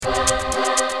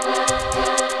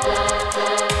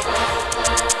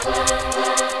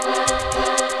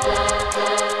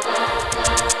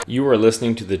are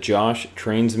listening to the Josh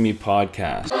Trains Me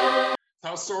podcast.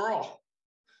 How's Sorrel?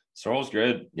 Sorrel's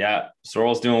good. Yeah,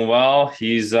 Sorrel's doing well.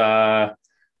 He's this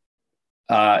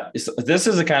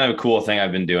is a kind of a cool thing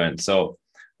I've been doing. So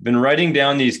I've been writing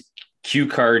down these cue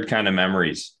card kind of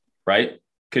memories, right?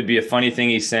 Could be a funny thing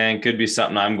he's saying, could be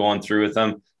something I'm going through with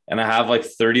him. And I have like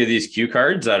 30 of these cue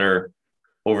cards that are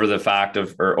over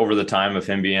the time of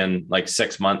him being like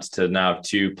 6 months to now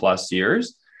 2+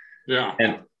 years. Yeah.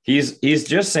 And he's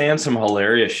just saying some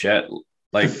hilarious shit.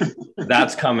 Like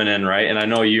that's coming in, right? And I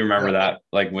know you remember that,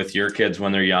 like with your kids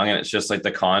when they're young, and it's just like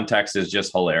the context is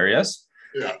just hilarious.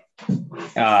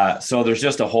 Yeah. So there's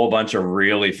just a whole bunch of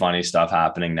really funny stuff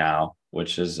happening now,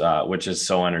 which is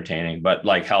so entertaining. But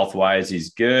like health wise,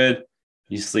 he's good.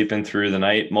 He's sleeping through the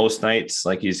night most nights.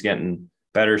 Like he's getting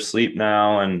better sleep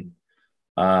now, and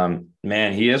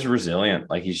man, he is resilient.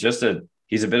 Like he's a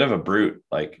bit of a brute.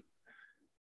 Like,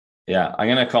 yeah,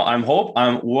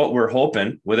 what we're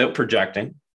hoping, without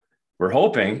projecting, we're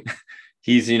hoping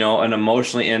he's, an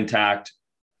emotionally intact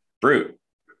brute.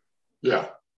 Yeah.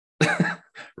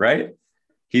 Right?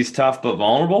 He's tough but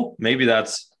vulnerable. Maybe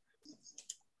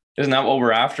isn't that what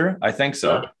we're after? I think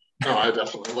so. No, I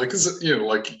definitely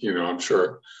I'm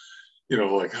sure,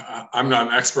 I'm not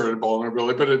an expert at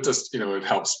vulnerability, but it just, it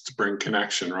helps to bring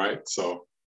connection, right? So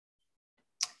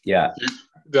yeah,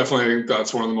 definitely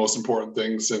that's one of the most important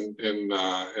things in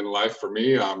life for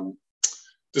me.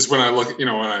 Just when I look, when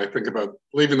I think about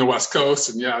leaving the West Coast,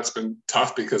 and yeah, it's been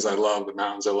tough because I love the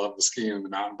mountains. I love the skiing and the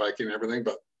mountain biking and everything,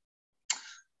 but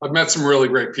I've met some really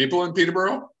great people in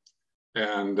Peterborough,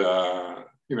 and I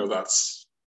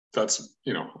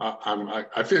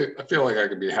feel like I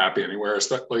can be happy anywhere,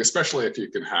 especially if you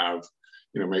can have,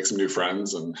 make some new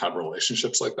friends and have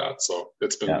relationships like that. So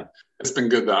it's been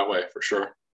good that way for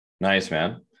sure. Nice,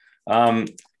 man.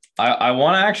 I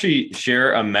want to actually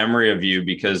share a memory of you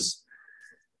because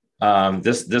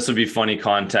this would be funny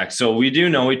context. So we do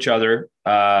know each other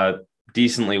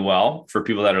decently well. For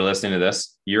people that are listening to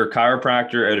this, you're a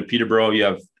chiropractor out of Peterborough. You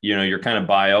have, your kind of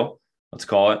bio, let's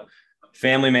call it.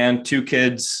 Family man, 2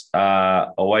 kids,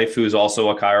 a wife who's also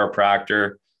a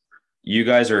chiropractor. You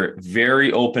guys are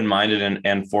very open-minded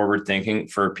and forward-thinking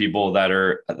for people that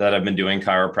have been doing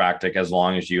chiropractic as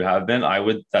long as you have been.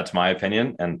 That's my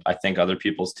opinion, and I think other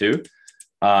people's too.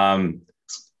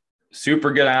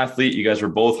 Super good athlete. You guys were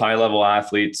both high-level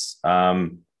athletes.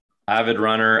 Avid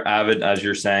runner, as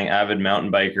you're saying, avid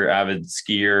mountain biker, avid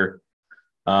skier.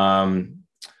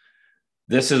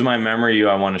 This is my memory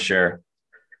I want to share.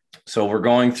 So we're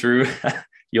going through,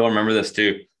 you'll remember this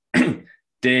too.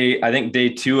 Day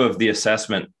 2 of the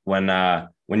assessment when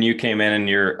you came in and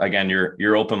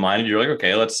you're open-minded, you're like,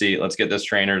 okay, let's get this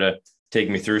trainer to take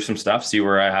me through some stuff, see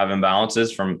where I have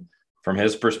imbalances from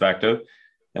his perspective.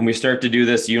 And we start to do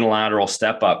this unilateral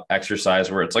step up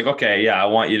exercise where it's like, okay, yeah, I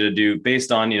want you to do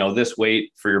based on, this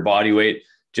weight for your body weight,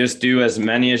 just do as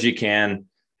many as you can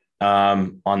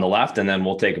on the left, and then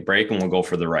we'll take a break and we'll go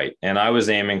for the right. And I was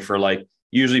aiming for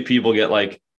usually people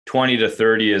get 20 to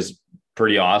 30 is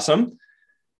pretty awesome.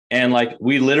 And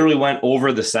we literally went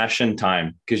over the session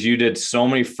time because you did so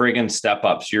many friggin' step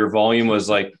ups. Your volume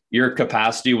was your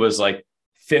capacity was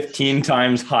 15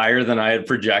 times higher than I had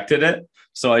projected it.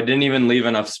 So I didn't even leave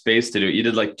enough space to do it. You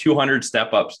did 200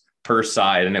 step ups per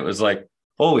side. And it was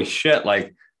holy shit,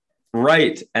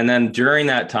 right. And then during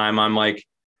that time, I'm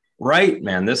right,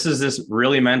 man, this is this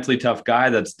really mentally tough guy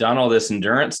that's done all this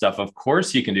endurance stuff. Of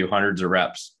course he can do hundreds of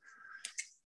reps.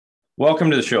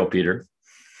 Welcome to the show, Peter.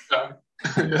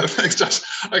 Yeah, thanks, Josh.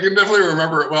 I can definitely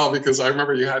remember it well because I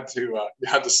remember you had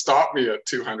to stop me at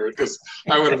 200 because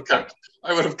I would have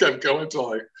kept going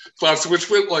till collapse, which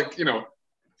would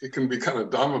you can be kind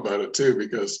of dumb about it too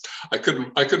because I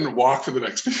couldn't walk for the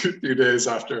next few days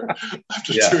after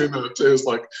doing that too. It's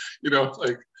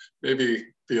maybe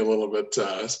be a little bit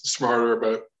smarter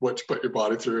about what you put your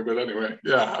body through. But anyway,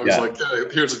 yeah, I was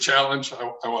here's a challenge.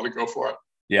 I want to go for it.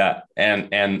 Yeah,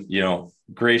 and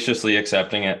graciously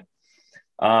accepting it.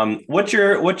 What's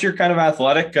your kind of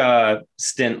athletic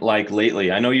stint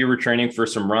lately? I know you were training for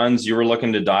some runs. You were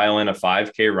looking to dial in a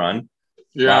 5K run.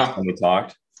 Yeah, last time we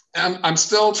talked. And I'm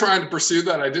still trying to pursue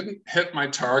that. I didn't hit my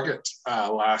target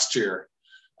last year.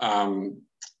 I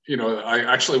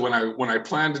actually when I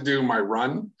planned to do my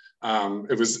run,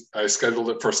 I scheduled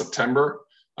it for September,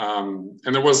 and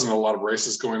there wasn't a lot of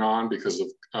races going on because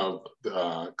of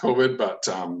COVID. But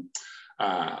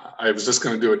I was just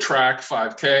going to do a track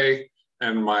 5K.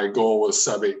 And my goal was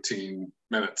sub 18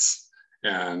 minutes.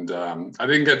 And I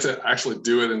didn't get to actually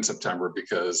do it in September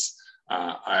because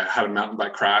I had a mountain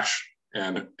bike crash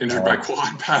and injured my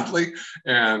quad badly.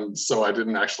 And so I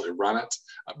didn't actually run it,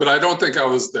 but I don't think I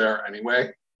was there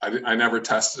anyway. I never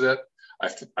tested it.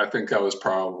 I think I was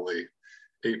probably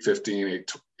 8:15,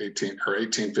 18 or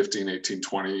 18:15,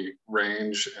 18:20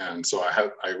 range. And so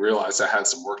I realized I had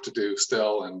some work to do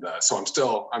still. And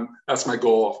so that's my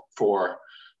goal for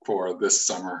this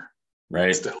summer.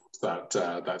 Right. Still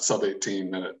that sub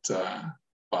 18-minute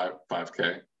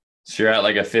 5K. So you're at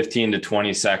like a 15 to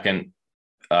 20 second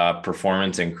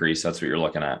performance increase. That's what you're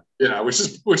looking at. Yeah, which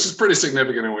is pretty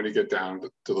significant when you get down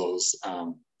to those.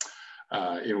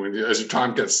 As your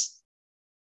time gets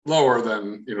lower,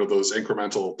 then those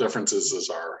incremental differences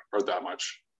are that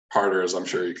much harder, as I'm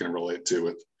sure you can relate to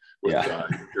with your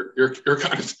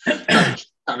kind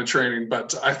of training.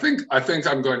 But I think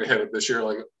I'm going to hit it this year.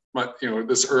 Like,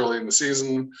 this early in the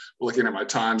season, looking at my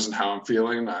times and how I'm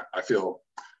feeling, I feel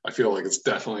like it's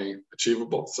definitely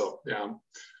achievable. So yeah.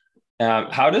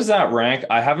 How does that rank?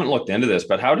 I haven't looked into this,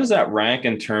 but how does that rank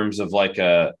in terms of like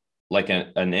an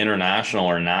international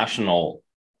or national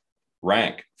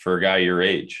rank for a guy your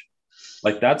age?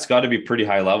 Like, that's got to be pretty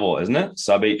high level, isn't it?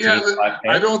 Sub 18. Yeah,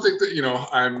 I don't think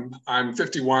that, I'm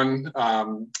 51. I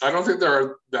don't think there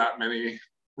are that many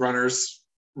runners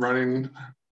running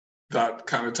that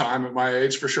kind of time at my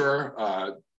age, for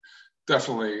sure.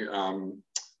 Definitely,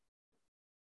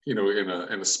 in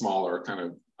a smaller kind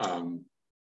of,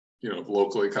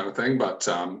 locally kind of thing. But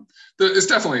it's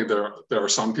definitely, there are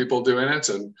some people doing it.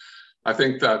 And I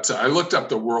think that I looked up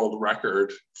the world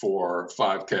record for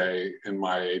 5K in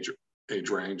my age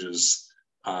range is,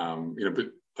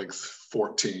 like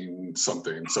 14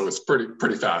 something. So it's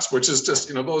pretty fast, which is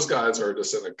just, those guys are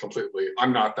just in a completely,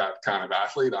 I'm not that kind of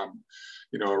athlete. I'm,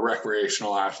 a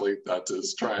recreational athlete that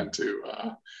is trying to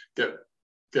get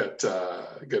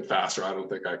faster. I don't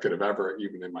think I could have ever,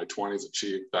 even in my 20s,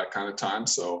 achieved that kind of time.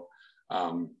 So,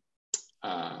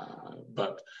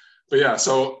 but yeah,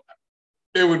 so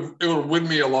it would win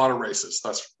me a lot of races.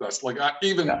 That's like,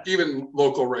 even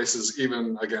local races,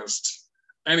 even against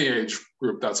any age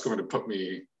group, that's going to put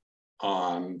me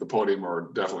on the podium,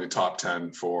 or definitely top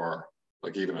 10 for,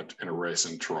 like, even in a race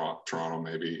in Toronto,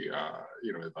 maybe,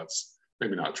 that's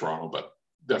maybe not Toronto, but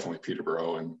definitely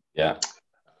Peterborough. And yeah.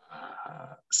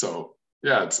 So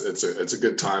yeah, it's a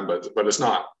good time, but it's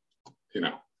not,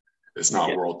 it's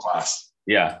not world class.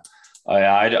 Yeah.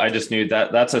 I just knew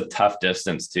that's a tough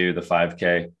distance too, the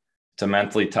 5K. It's a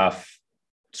mentally tough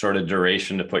sort of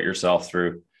duration to put yourself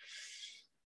through.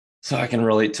 So I can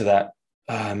relate to that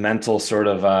mental sort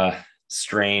of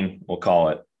strain, we'll call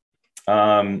it.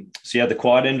 So you had the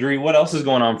quad injury. What else is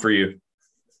going on for you?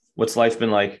 What's life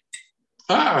been like?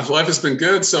 Life has been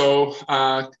good. So,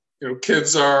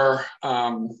 kids are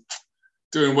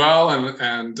doing well.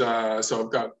 And so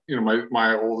I've got,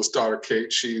 my oldest daughter,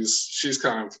 Kate, she's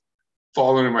kind of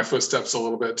following in my footsteps a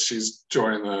little bit. She's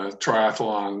joining the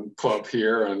triathlon club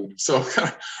here. And so kind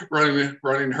of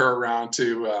running her around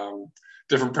to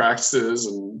different practices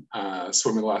and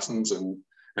swimming lessons and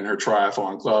her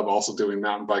triathlon club, also doing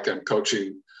mountain bike. I'm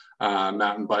coaching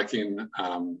mountain biking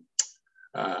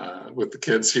with the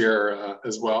kids here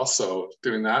as well. So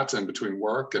doing that in between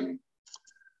work and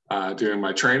doing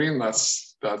my training,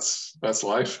 that's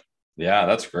life. Yeah,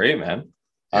 that's great, man.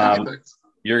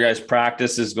 Your guys'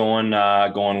 practice is going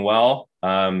well.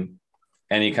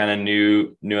 Any kind of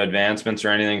new advancements or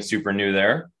anything super new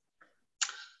there?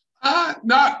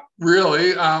 Not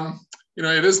really.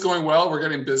 It is going well. We're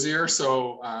getting busier.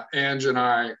 So Ange and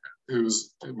I,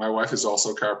 who's my wife, is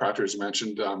also a chiropractor, as you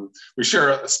mentioned, we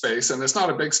share a space, and it's not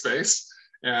a big space,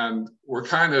 and we're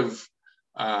kind of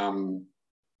growing,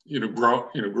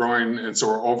 and so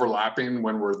we're overlapping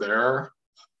when we're there.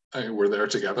 We're there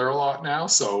together a lot now,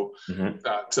 so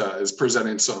that is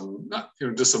presenting some,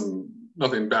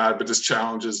 nothing bad, but just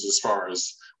challenges as far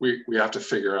as we have to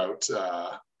figure out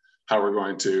how we're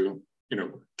going to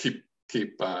keep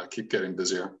getting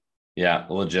busier. Yeah,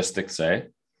 logistics, eh?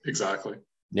 Exactly.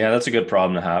 Yeah, that's a good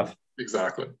problem to have.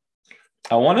 Exactly.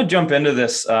 I want to jump into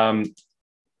this.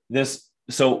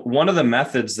 So one of the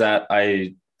methods that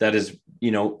is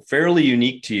fairly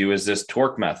unique to you is this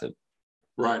torque method.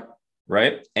 Right.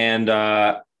 And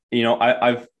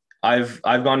I've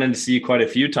gone in to see you quite a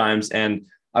few times, and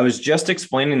I was just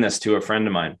explaining this to a friend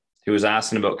of mine who was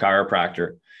asking about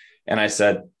chiropractor. And I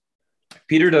said,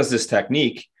 Peter does this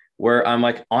technique where I'm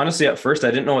like, honestly, at first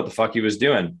I didn't know what the fuck he was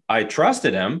doing. I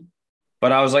trusted him,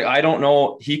 but I was like, I don't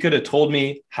know. He could have told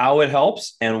me how it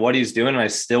helps and what he's doing, and I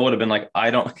still would have been like,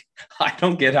 I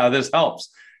don't get how this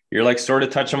helps. You're like sort of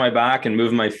touching my back and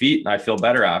moving my feet, and I feel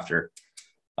better after.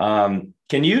 Can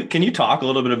you talk a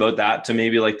little bit about that to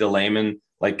maybe like the layman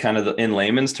like kind of in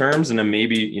layman's terms, and then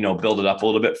maybe, you know, build it up a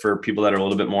little bit for people that are a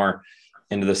little bit more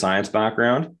into the science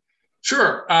background?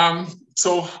 Sure.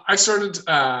 So I started,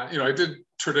 I did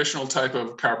traditional type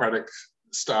of chiropractic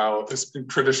style,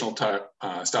 traditional type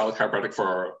style of chiropractic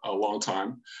for a long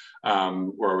time,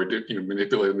 where we did,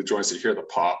 manipulating the joints, you hear the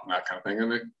pop and that kind of thing,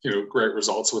 and great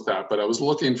results with that. But I was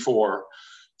looking for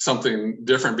something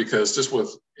different because just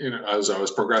with, as I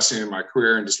was progressing in my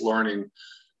career and just learning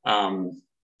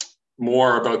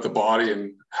more about the body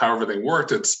and how everything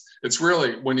worked, it's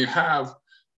really when you have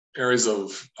areas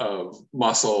of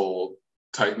muscle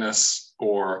tightness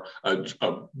or a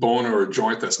bone or a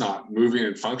joint that's not moving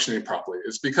and functioning properly,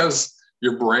 it's because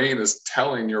your brain is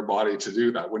telling your body to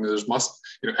do that. When there's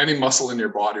any muscle in your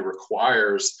body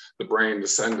requires the brain to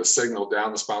send a signal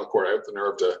down the spinal cord, out the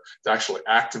nerve to actually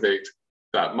activate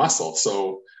that muscle.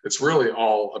 So it's really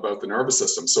all about the nervous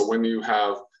system. So when you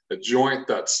have a joint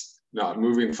that's not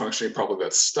moving, functioning properly,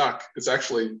 that's stuck, it's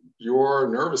actually your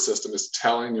nervous system is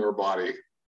telling your body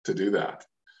to do that.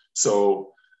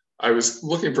 So I was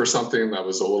looking for something that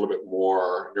was a little bit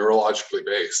more neurologically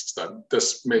based, that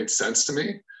this made sense to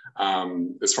me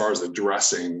as far as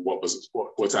addressing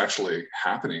what's actually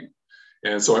happening.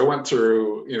 And so I went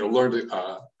through, learned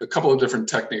a couple of different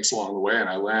techniques along the way, and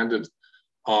I landed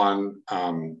on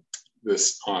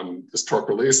this torque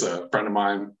release. A friend of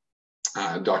mine,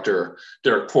 Dr.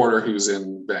 Derek Porter, who's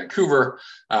in Vancouver,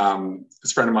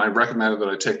 this friend of mine recommended that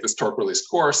I take this torque release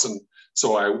course, and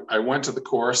so I went to the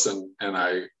course, and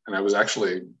I was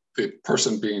actually the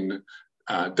person being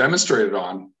demonstrated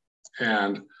on,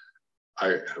 and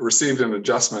I received an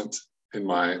adjustment in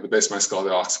the base of my skull,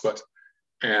 the occiput,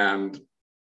 and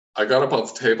I got up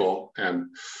off the table, and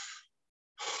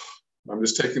I'm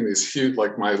just taking these huge,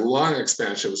 like my lung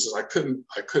expansion was just, I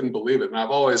couldn't believe it. And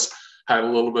I've always had a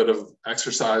little bit of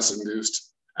exercise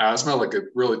induced asthma. Like it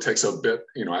really takes a bit,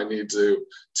 I need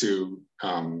to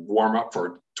warm up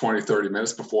for 20, 30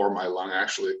 minutes before my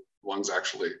lungs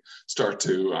actually start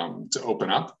to open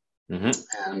up.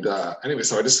 Mm-hmm. And anyway,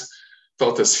 so I just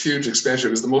felt this huge expansion.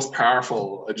 It was the most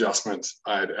powerful adjustment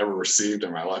I'd ever received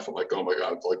in my life. I'm like, oh my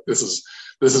God, like this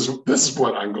is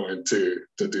what I'm going to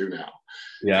do now.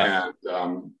 Yeah.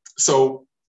 And so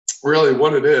really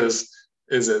what it is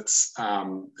it's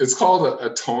called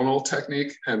a tonal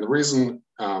technique. And the reason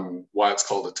why it's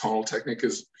called a tonal technique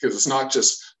is because it's not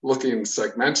just looking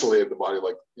segmentally at the body,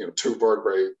 like, two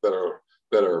vertebrae that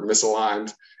are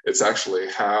misaligned. It's actually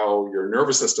how your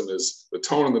nervous system is, the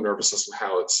tone of the nervous system,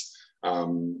 how it's,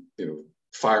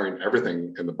 firing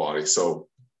everything in the body. So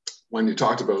when you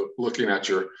talked about looking at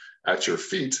your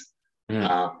feet,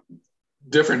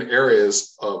 different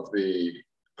areas of the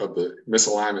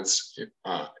misalignments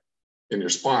in your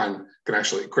spine can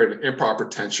actually create an improper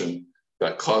tension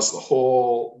that causes the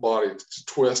whole body to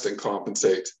twist and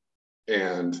compensate,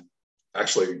 and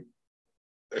actually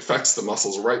affects the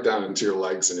muscles right down into your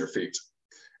legs and your feet.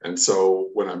 And so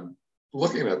when I'm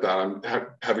looking at that, I'm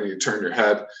having you turn your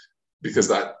head, because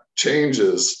that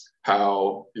changes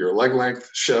how your leg length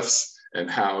shifts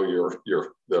and how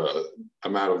the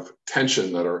amount of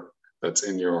tension that's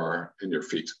in your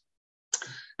feet.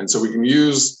 And so we can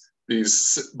use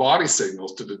these body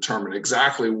signals to determine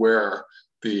exactly where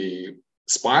the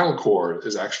spinal cord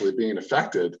is actually being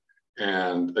affected,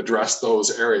 and address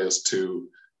those areas to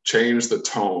change the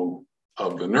tone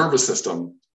of the nervous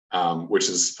system, which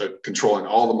is controlling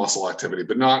all the muscle activity,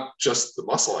 but not just the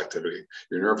muscle activity.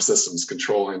 Your nervous system is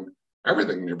controlling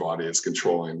everything in your body. It's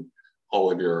controlling all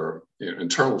of your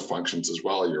internal functions as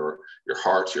well, your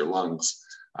heart, your lungs,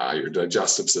 your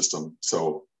digestive system.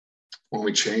 So when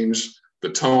we change the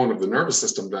tone of the nervous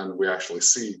system, then we actually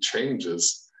see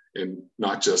changes in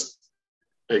not just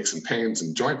aches and pains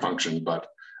and joint function, but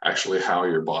actually how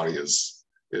your body is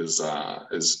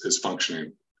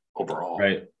functioning overall.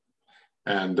 Right.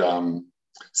 And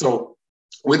so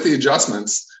with the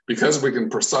adjustments, because we can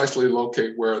precisely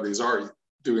locate where these are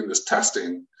doing this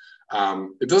testing,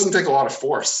 it doesn't take a lot of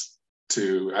force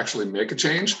to actually make a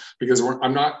change, because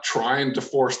I'm not trying to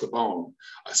force the bone.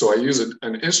 So I use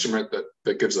an instrument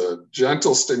that gives a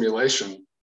gentle stimulation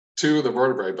to the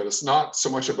vertebrae, but it's not so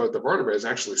much about the vertebrae, it's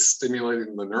actually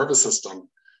stimulating the nervous system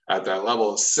at that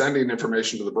level, sending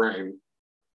information to the brain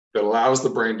that allows the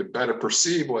brain to better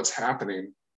perceive what's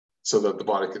happening, so that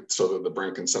the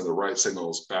brain can send the right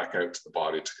signals back out to the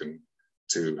body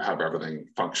to have everything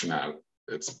function at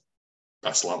its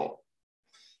best level.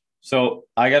 So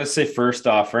I got to say, first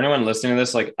off, for anyone listening to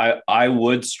this, like I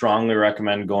would strongly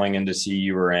recommend going in to see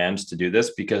you or Ange to do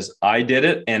this, because I did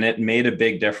it and it made a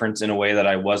big difference in a way that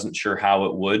I wasn't sure how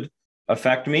it would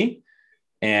affect me.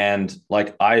 And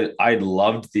like, I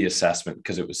loved the assessment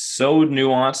because it was so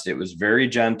nuanced. It was very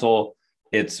gentle.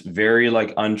 It's very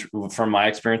like, from my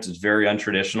experience, it's very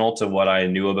untraditional to what I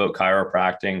knew about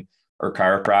chiropractic or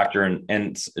chiropractor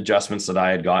and adjustments that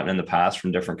I had gotten in the past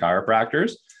from different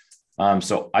chiropractors.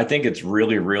 So I think it's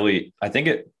really, really, I think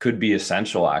it could be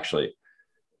essential actually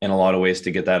in a lot of ways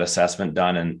to get that assessment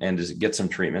done and to get some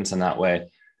treatments in that way.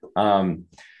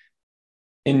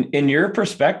 In your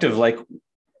perspective, like,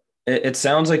 it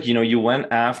sounds like, you went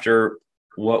after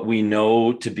what we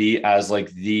know to be as like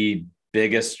the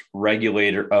biggest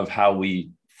regulator of how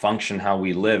we function, how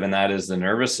we live, and that is the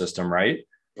nervous system, right?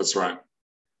 That's right.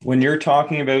 When you're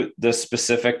talking about the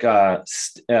specific,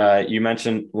 you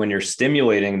mentioned when you're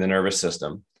stimulating the nervous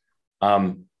system,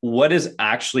 what is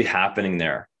actually happening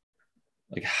there?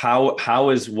 Like how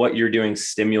is what you're doing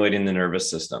stimulating the nervous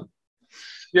system?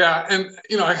 Yeah, and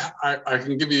I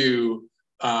can give you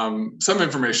some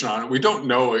information on it. We don't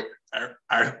know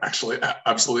actually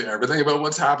absolutely everything about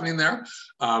what's happening there,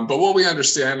 but what we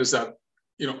understand is that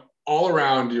all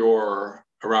around your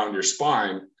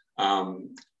spine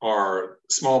are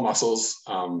small muscles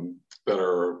that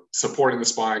are supporting the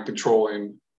spine,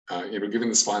 controlling, giving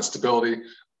the spine stability,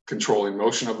 controlling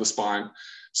motion of the spine.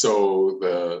 So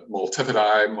the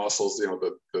multifidi muscles,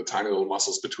 the tiny little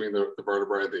muscles between the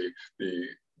vertebrae, the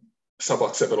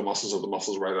suboccipital muscles, or the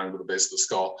muscles right under the base of the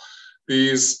skull.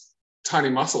 These tiny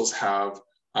muscles have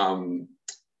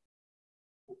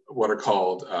what are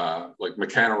called like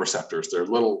mechanoreceptors. They're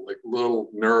little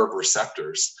nerve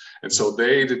receptors. And so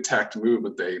they detect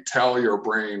movement. They tell your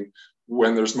brain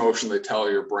when there's motion, they tell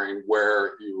your brain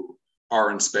where you are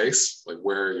in space, like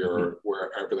where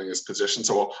everything is positioned.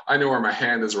 So I know where my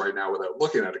hand is right now without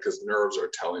looking at it because nerves are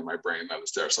telling my brain that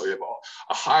it's there. So you have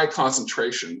a high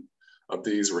concentration of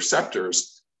these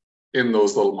receptors in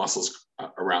those little muscles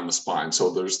around the spine. So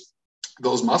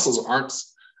those muscles aren't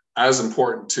as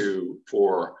important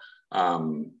for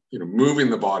moving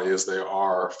the body as they're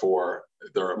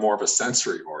more of a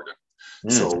sensory organ.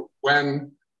 So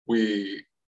when we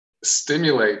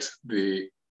stimulate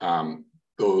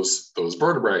those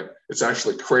vertebrae, it's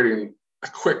actually creating a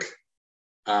quick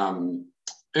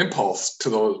impulse to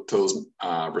those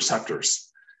receptors.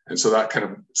 And so that kind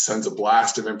of sends a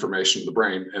blast of information to the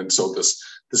brain. And so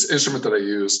this instrument that I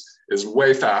use is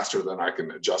way faster than I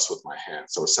can adjust with my hand.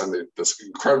 So it's sending this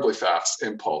incredibly fast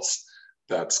impulse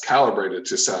that's calibrated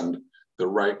to send the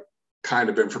right kind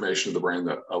of information to the brain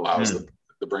that allows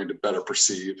the brain to better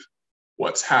perceive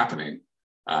what's happening.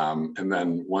 And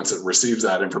then once it receives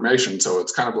that information, so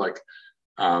it's kind of like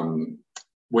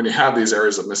when you have these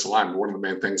areas of misalignment, one of the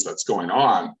main things that's going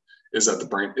on is that the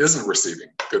brain isn't receiving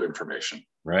good information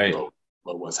about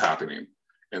what's happening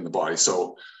in the body.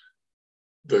 So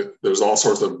there's all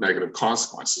sorts of negative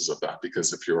consequences of that,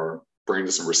 because if your brain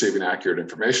isn't receiving accurate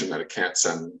information, then it can't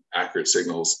send accurate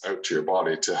signals out to your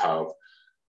body to have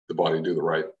the body do the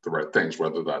right things,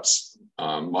 whether that's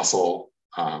muscle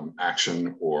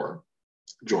action or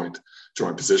joint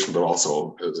position, but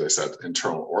also, as I said,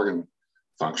 internal organ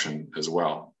function as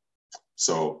well.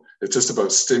 So it's just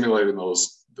about stimulating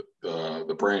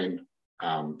the brain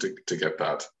to get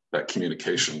that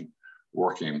communication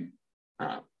working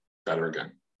better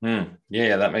again.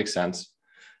 Yeah, that makes sense.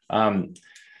 A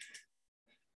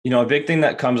big thing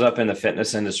that comes up in the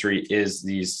fitness industry is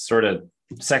these sort of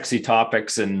sexy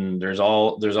topics, and there's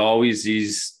always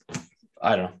these,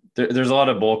 I don't know, there's a lot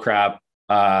of bull crap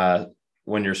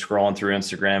when you're scrolling through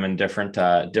Instagram and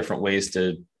different ways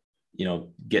to,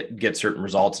 get certain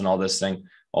results and all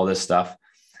this stuff.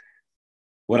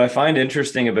 What I find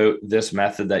interesting about this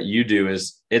method that you do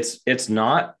is it's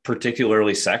not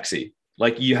particularly sexy.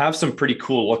 Like, you have some pretty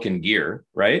cool looking gear,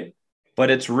 right?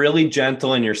 But it's really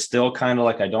gentle, and you're still kind of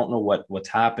like, I don't know what's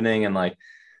happening. And like,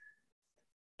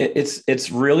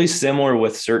 it's really similar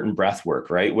with certain breath work,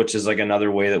 right? Which is like another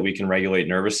way that we can regulate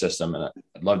nervous system. And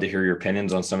I'd love to hear your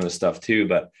opinions on some of the stuff too.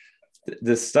 But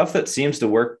the stuff that seems to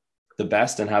work the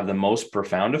best and have the most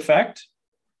profound effect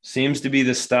seems to be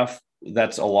the stuff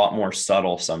that's a lot more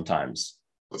subtle sometimes.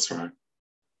 That's right.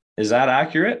 Is that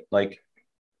accurate? Like,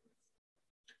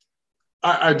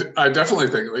 I definitely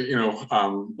think,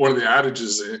 one of the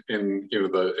adages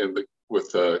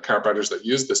with the chiropractors that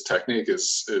use this technique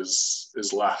is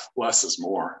less is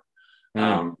more.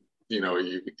 You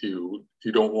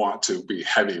don't want to be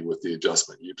heavy with the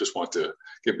adjustment. You just want to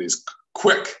give these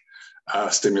quick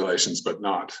stimulations, but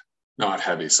not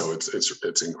heavy. So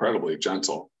it's incredibly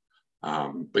gentle.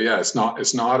 But yeah, it's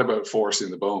not about forcing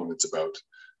the bone. It's about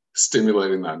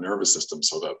stimulating that nervous system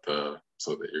so that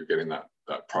you're getting that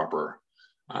proper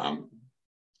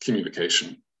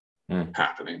communication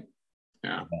happening.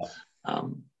 Yeah.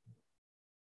 Um,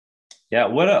 Yeah.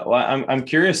 Well, I'm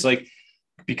curious, like,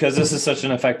 because this is such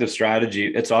an effective strategy,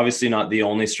 it's obviously not the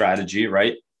only strategy,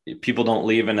 right? People don't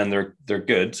leave and then they're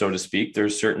good, so to speak.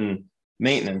 There's certain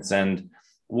maintenance. And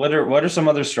what are some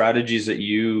other strategies that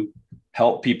you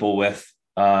help people with,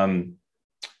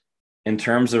 in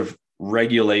terms of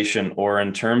regulation, or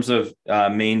in terms of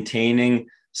maintaining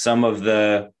some of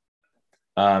the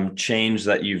change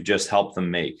that you've just helped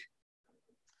them make?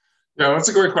 Yeah, that's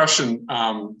a great question.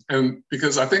 And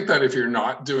because I think that if you're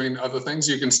not doing other things,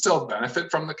 you can still benefit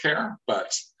from the care,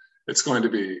 but it's going to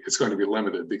be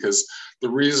limited, because the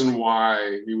reason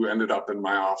why you ended up in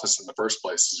my office in the first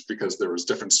place is because there was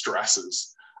different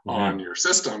stresses on your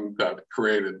system that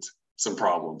created some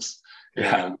problems.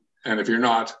 Yeah. And if you're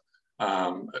not,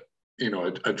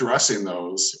 addressing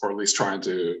those, or at least trying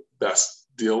to best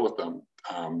deal with them,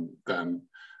 then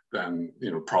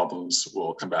problems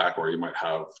will come back, or you might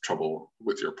have trouble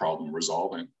with your problem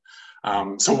resolving.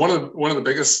 So one of the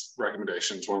biggest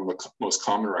recommendations, one of the most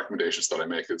common recommendations that I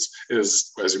make is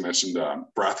as you mentioned,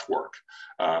 breath work,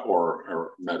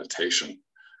 or meditation,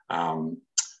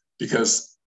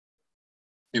 because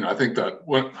I think that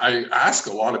when I ask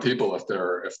a lot of people if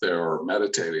they're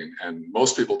meditating, and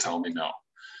most people tell me no,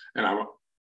 and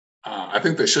I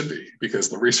think they should be, because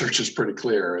the research is pretty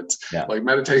clear. It's like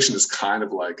meditation is kind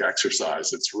of like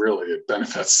exercise. It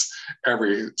benefits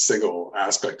every single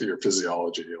aspect of your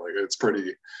physiology. Like it's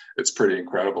pretty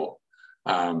incredible.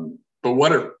 But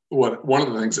one of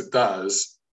the things it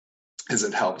does is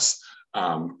it helps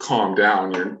calm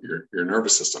down your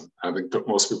nervous system. I think that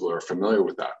most people are familiar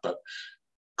with that, but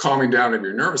calming down of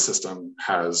your nervous system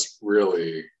has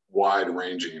really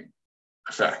wide-ranging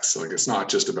effects. Like it's not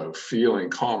just about feeling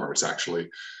calmer, it's actually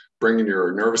bringing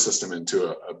your nervous system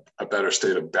into a better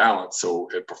state of balance so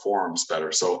it performs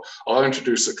better. So I'll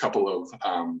introduce a couple of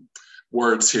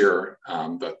words here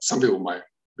that some people might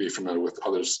be familiar with,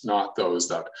 others not. Those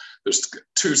that there's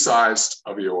two sides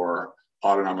of your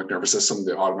autonomic nervous system,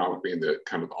 the autonomic being the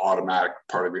kind of automatic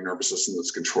part of your nervous system that's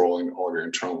controlling all your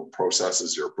internal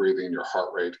processes, your breathing, your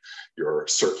heart rate, your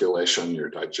circulation, your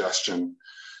digestion.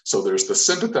 So there's the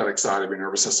sympathetic side of your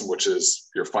nervous system, which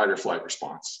is your fight or flight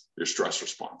response, your stress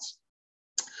response.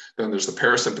 Then there's the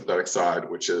parasympathetic side,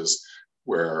 which is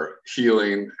where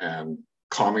healing and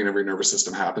calming of your nervous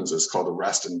system happens. It's called the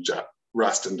rest and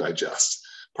digest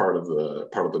part of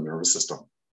the nervous system.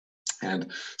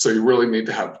 And so you really need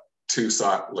to have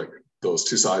those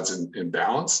two sides in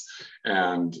balance.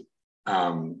 And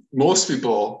most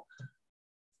people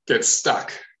get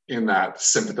stuck in that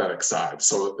sympathetic side.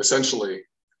 So essentially,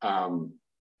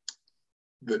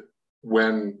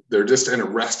 when they're just in a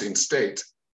resting state,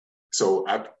 so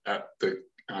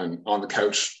on the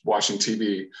couch watching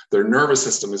TV, their nervous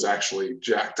system is actually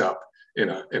jacked up in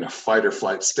a fight or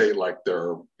flight state, like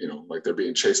they're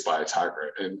being chased by a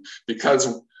tiger. And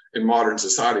because in modern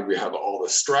society we have all the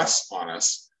stress on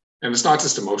us, and it's not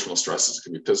just emotional stresses, it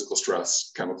can be physical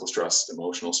stress, chemical stress,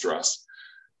 emotional stress.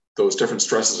 Those different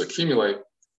stresses accumulate,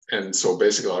 and so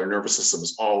basically our nervous system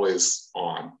is always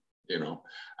on.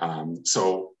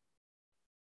 So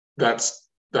that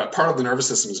part of the nervous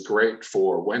system is great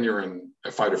for when you're in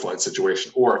a fight or flight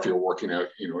situation, or if you're working out,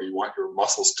 you want your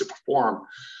muscles to perform.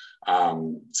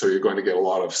 So you're going to get a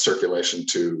lot of circulation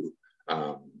to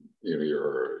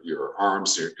your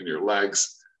arms and your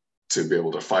legs to be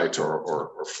able to fight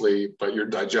or flee, but your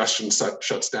digestion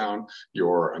shuts down,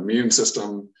 your immune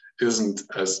system isn't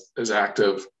as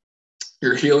active,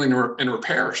 your healing and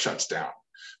repair shuts down.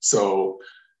 So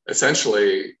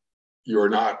essentially, you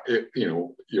have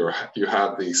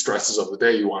the stresses of the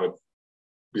day. You want to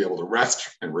be able to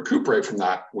rest and recuperate from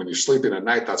that. When you're sleeping at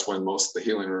night, that's when most of the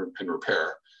healing and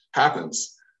repair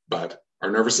happens. But our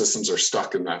nervous systems are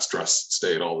stuck in that stress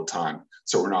state all the time.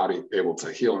 So we're not able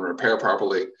to heal and repair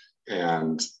properly.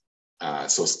 And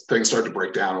so things start to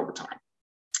break down over time.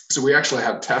 So we actually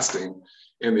have testing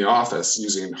in the office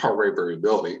using heart rate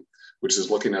variability, which is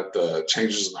looking at the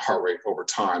changes in the heart rate over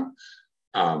time,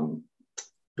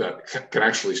 that can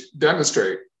actually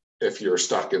demonstrate if you're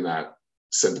stuck in that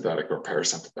sympathetic or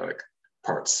parasympathetic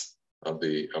parts of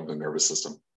the nervous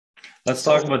system. Let's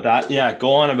talk about that. Yeah,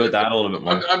 go on about that a little bit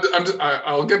more.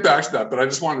 I'll get back to that, but I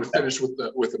just wanted to finish with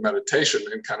the meditation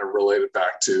and kind of relate it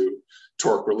back to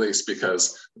torque release,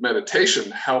 because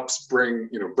meditation helps bring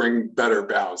better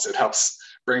balance. It helps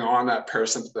bring on that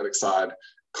parasympathetic side,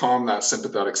 calm that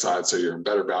sympathetic side, so you're in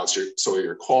better balance. So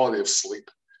your quality of sleep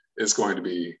is going to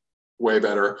be way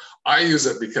better. I use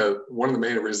it because one of the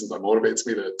main reasons that motivates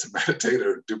me to meditate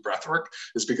or do breath work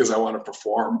is because I want to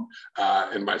perform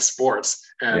in my sports.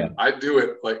 And I do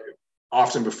it like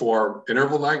often before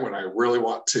interval night when I really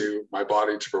want my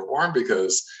body to perform,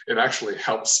 because it actually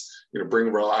helps,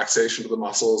 bring relaxation to the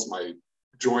muscles. My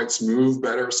joints move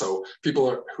better. So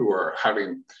people who are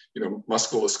having,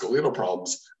 musculoskeletal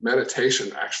problems,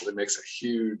 meditation actually makes a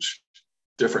huge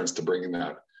difference to bringing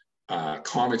that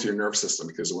calming to your nervous system,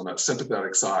 because when that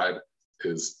sympathetic side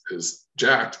is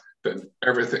jacked, then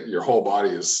everything, your whole body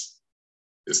is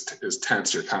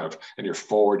tense. You're kind of, and you're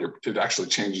forward. It actually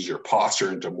changes your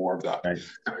posture into more of that kind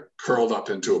of curled up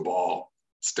into a ball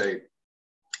state.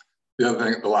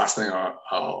 The last thing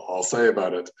I'll say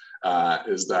about it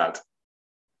is that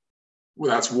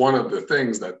that's one of the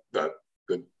things that the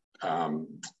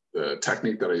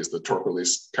technique that I use, the torque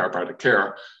release chiropractic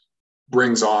care,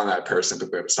 brings on that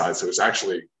parasympathetic side. So it's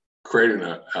actually creating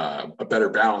a better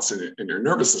balance in your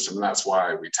nervous system. And that's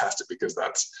why we test it, because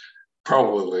that's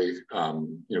probably,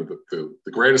 the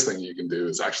greatest thing you can do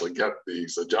is actually get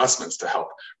these adjustments to help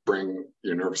bring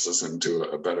your nervous system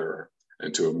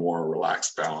into a more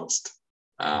relaxed, balanced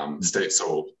state.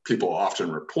 So people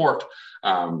often report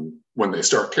when they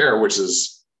start care, which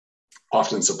is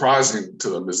often surprising to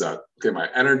them, is that, okay, my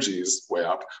energy is way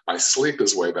up, my sleep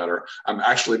is way better, I'm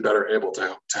actually better able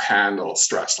to handle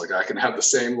stress. Like I can have the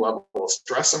same level of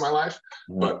stress in my life,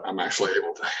 but I'm actually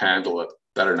able to handle it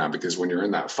better now, because when you're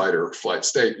in that fight or flight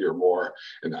state, you're more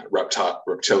in that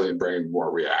reptilian brain,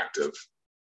 more reactive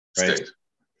state.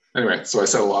 Anyway, so I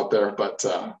said a lot there, but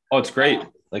it's great.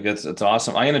 Like it's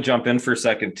awesome. I'm going to jump in for a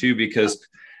second too, because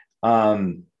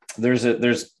there's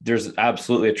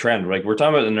absolutely a trend. Like we're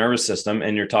talking about the nervous system,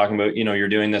 and you're talking about, you're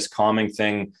doing this calming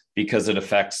thing because it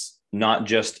affects not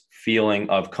just feeling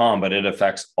of calm, but it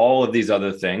affects all of these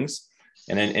other things.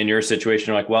 And in your situation,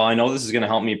 you're like, well, I know this is going to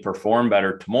help me perform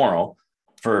better tomorrow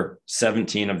for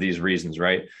 17 of these reasons.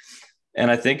 Right. And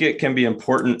I think it can be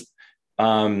important.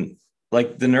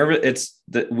 Like it's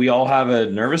that we all have a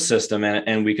nervous system,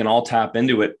 and we can all tap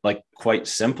into it like quite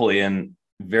simply and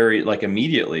very like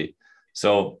immediately.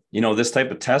 So, this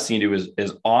type of testing you do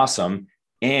is awesome.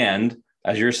 And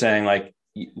as you're saying, like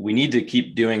we need to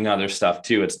keep doing other stuff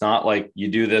too. It's not like you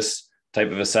do this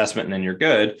type of assessment and then you're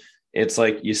good. It's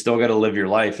like, you still got to live your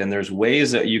life. And there's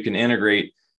ways that you can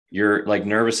integrate your like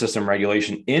nervous system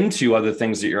regulation into other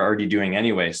things that you're already doing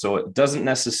anyway. So it doesn't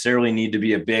necessarily need to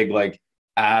be a big, like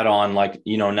add on, like,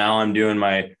 now I'm doing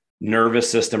my nervous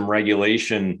system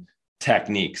regulation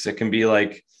techniques. It can be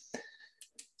like,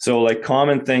 so like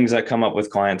common things that come up with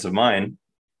clients of mine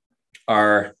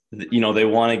are, they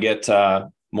want to get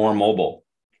more mobile.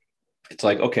 It's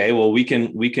like, okay, well, we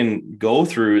can go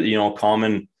through,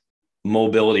 common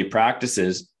mobility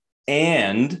practices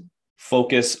and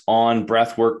focus on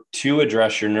breath work to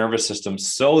address your nervous system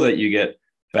so that you get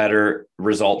better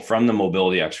result from the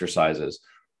mobility exercises.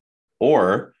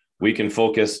 Or we can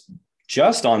focus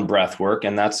just on breath work.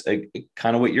 And that's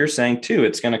kind of what you're saying too.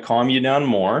 It's going to calm you down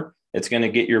more. It's going to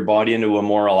get your body into a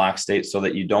more relaxed state so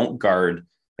that you don't guard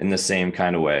in the same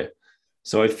kind of way.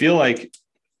 So I feel like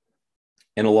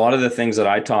in a lot of the things that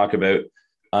I talk about,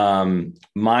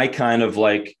 my kind of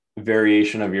like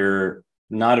variation of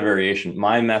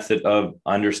my method of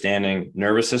understanding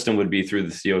nervous system would be through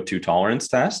the CO2 tolerance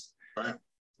test,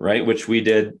 right? Which we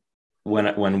did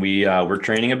when we were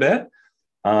training a bit.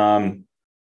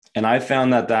 And I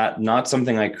found that not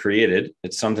something I created.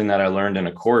 It's something that I learned in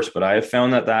a course, but I have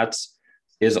found that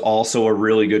is also a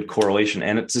really good correlation.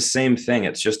 And it's the same thing.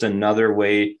 It's just another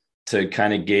way to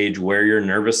kind of gauge where your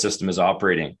nervous system is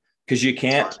operating, because you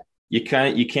can't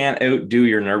outdo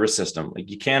your nervous system. Like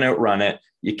you can't outrun it.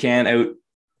 You can't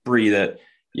outbreathe it.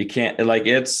 You can't, like,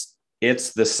 it's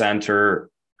the center.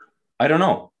 I don't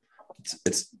know.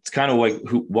 It's kind of like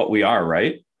what we are,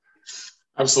 right?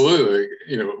 Absolutely.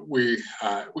 We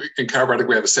in chiropractic,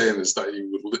 we have a saying is that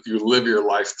you live your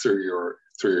life through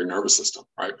your nervous system,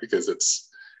 right? Because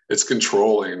it's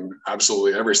controlling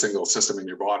absolutely every single system in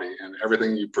your body, and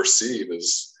everything you perceive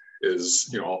is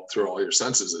through all your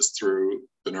senses is through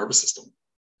the nervous system.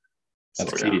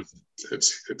 That's key. Yeah,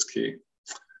 it's key.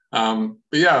 But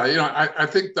yeah, I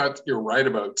think that you're right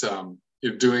about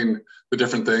doing the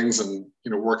different things and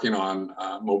working on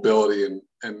mobility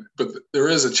but there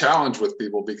is a challenge with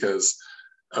people because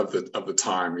of the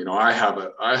time. I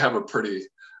have a pretty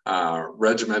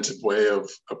regimented way of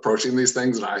approaching these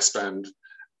things, and I spend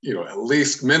at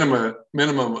least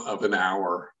minimum of an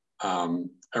hour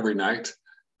every night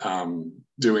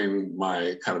doing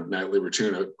my kind of nightly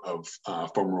routine of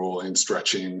foam rolling,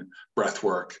 stretching, breath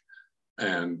work,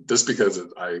 and just because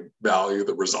I value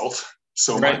the result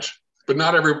so much. But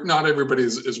not everybody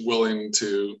is willing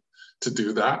to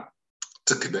do that,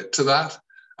 to commit to that.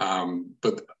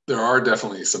 But there are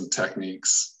definitely some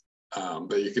techniques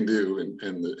that you can do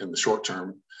in the short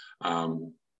term.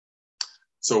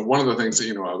 So one of the things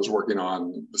that, I was working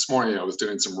on this morning, I was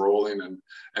doing some rolling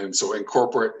and so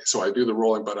I do the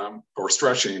rolling, but or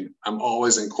stretching, I'm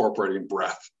always incorporating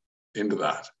breath into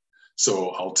that. So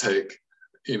I'll take,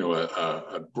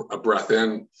 a breath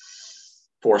in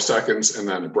 4 seconds and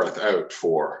then a breath out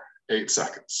for 8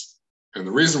 seconds. And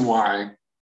the reason why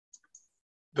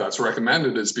that's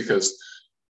recommended is because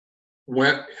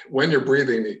when you're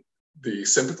breathing, the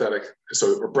sympathetic,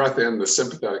 so breath in, the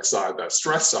sympathetic side, that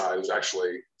stress side is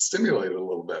actually stimulated a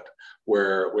little bit,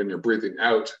 where when you're breathing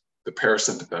out, the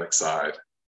parasympathetic side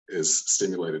is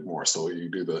stimulated more. So you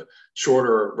do the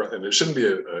shorter breath, and it shouldn't be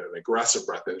an aggressive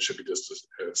breath in, it should be just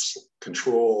a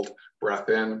controlled breath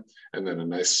in, and then a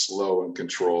nice slow and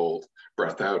controlled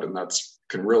breath out. And that's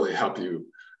can really help you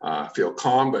feel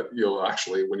calm, but you'll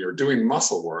actually, when you're doing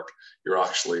muscle work,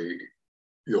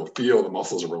 you'll feel the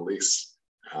muscles release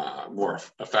more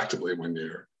effectively when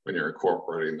you're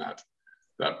incorporating that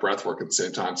breath work at the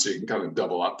same time. So you can kind of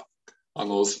double up on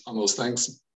those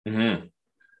things. Mm-hmm.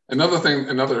 Another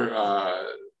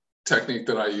technique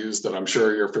that I use that I'm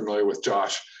sure you're familiar with,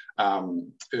 Josh,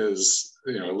 is,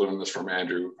 I learned this from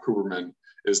Andrew Huberman,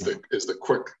 is the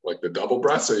quick, like the double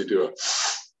breath. So you do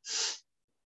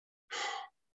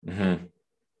mm-hmm.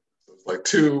 like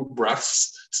 2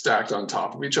 breaths stacked on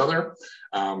top of each other.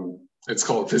 It's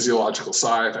called physiological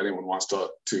sigh, if anyone wants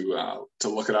to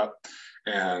look it up.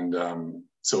 And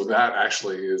so that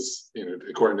actually is,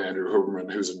 according to Andrew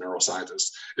Huberman, who's a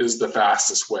neuroscientist, is the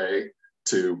fastest way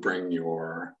to bring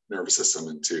your nervous system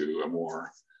into a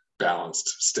more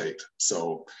balanced state.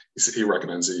 So he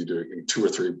recommends that you do it in 2 or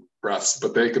 3 breaths,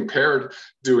 but they compared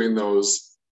doing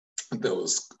those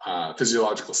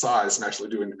physiological sighs and actually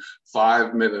doing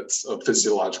 5 minutes of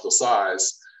physiological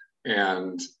sighs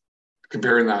and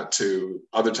comparing that to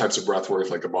other types of breath work,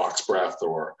 like a box breath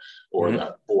or mm-hmm.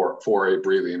 that 4A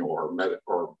breathing or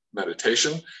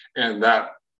meditation, and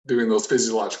that doing those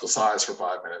physiological sighs for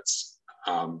 5 minutes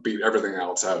beat everything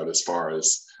else out as far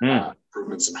as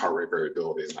improvements in heart rate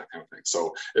variability and that kind of thing.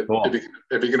 So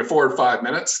if you can afford 5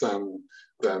 minutes, then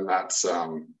that's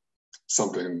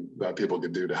something that people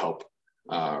can do to help.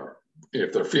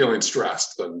 If they're feeling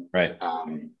stressed, then right.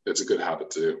 It's a good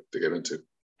habit to get into.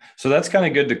 So that's kind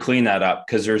of good to clean that up,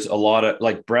 because there's a lot of,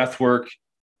 like, breath work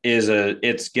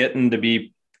it's getting to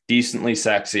be decently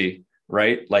sexy,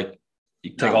 right? Like,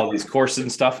 you take all these courses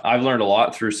and stuff. I've learned a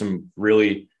lot through some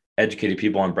really educated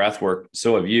people on breath work.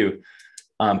 So have you.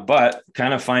 But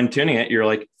kind of fine tuning it, you're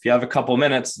like, if you have a couple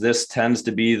minutes, this tends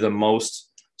to be the most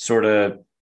sort of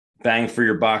bang for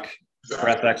your buck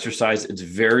breath exercise. It's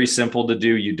very simple to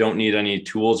do. You don't need any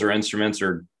tools or instruments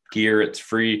or gear. It's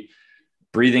free.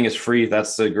 Breathing is free.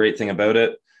 That's the great thing about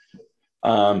it.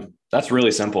 That's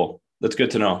really simple. That's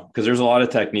good to know, because there's a lot of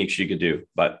techniques you could do,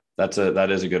 but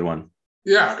that is a good one.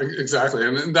 Yeah, exactly.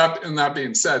 And that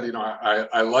being said,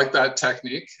 I like that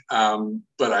technique,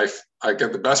 but I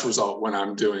get the best result when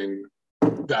I'm doing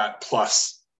that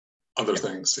plus other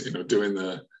things. Doing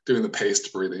the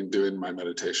paced breathing, doing my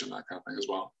meditation, that kind of thing as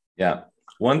well. Yeah.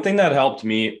 One thing that helped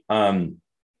me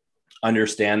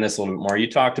understand this a little bit more. You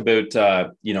talked about,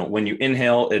 when you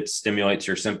inhale, it stimulates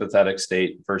your sympathetic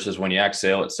state versus when you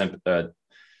exhale, it's more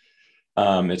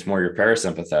your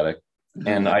parasympathetic. Mm-hmm.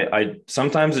 And I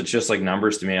sometimes it's just like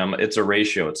numbers to me. It's a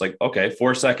ratio. It's like, okay,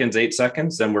 4 seconds, 8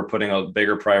 seconds, then we're putting a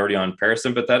bigger priority on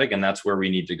parasympathetic. And that's where we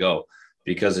need to go,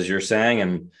 because as you're saying,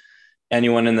 and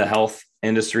anyone in the health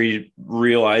industry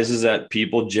realizes that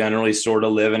people generally sort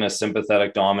of live in a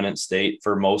sympathetic dominant state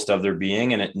for most of their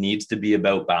being, and it needs to be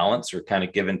about balance or kind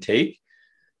of give and take.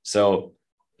 So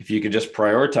if you could just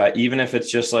prioritize, even if it's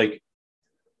just like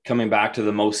coming back to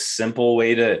the most simple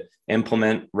way to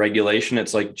implement regulation,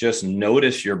 it's like, just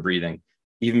notice your breathing,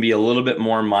 even be a little bit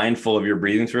more mindful of your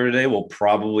breathing through today will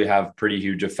probably have pretty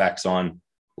huge effects on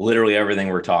literally everything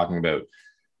we're talking about.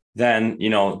 Then,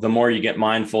 the more you get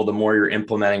mindful, the more you're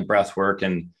implementing breath work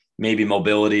and maybe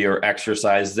mobility or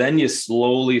exercise, then you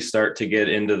slowly start to get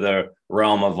into the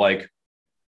realm of like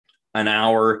an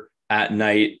hour at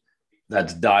night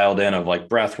that's dialed in of like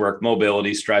breath work,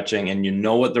 mobility, stretching, and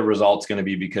what the result's going to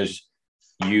be, because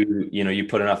you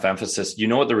put enough emphasis,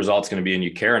 what the result's going to be, and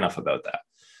you care enough about that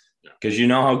because you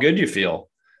know how good you feel.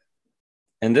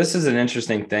 And this is an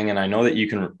interesting thing. And I know that you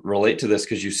can relate to this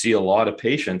because you see a lot of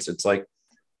patients. It's like,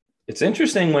 it's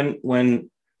interesting when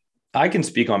I can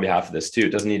speak on behalf of this too.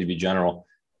 It doesn't need to be general.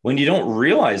 When you don't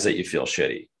realize that you feel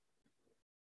shitty.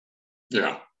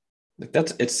 Yeah. Like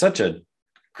it's such a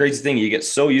crazy thing. You get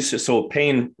so used to, so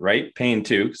pain, right? Pain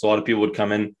too. So a lot of people would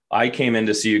come in. I came in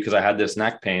to see you because I had this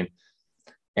neck pain,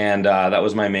 and that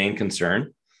was my main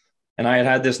concern. and I had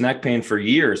had this neck pain for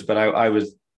years, but I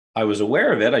was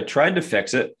aware of it. I tried to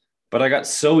fix it, but I got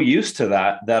so used to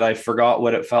that I forgot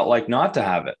what it felt like not to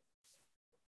have it.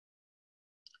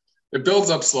 It builds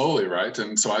up slowly, right?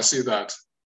 And so I see that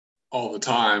all the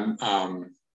time.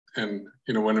 And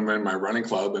when I'm in my running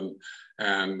club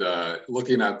and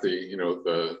looking at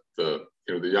the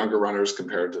younger runners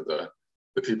compared to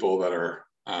the people that are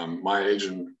my age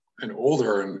and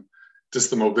older, and just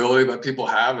the mobility that people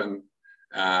have, and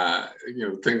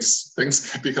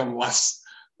things become less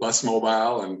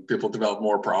mobile, and people develop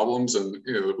more problems, and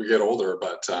we get older.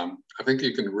 But I think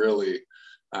you can really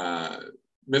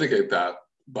mitigate that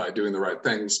by doing the right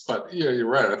things. But yeah, you're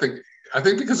right. I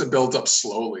think because it builds up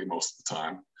slowly most of the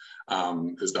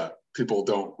time, is that people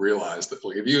don't realize that,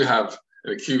 like, if you have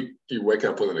you wake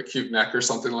up with an acute neck or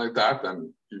something like that,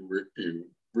 then you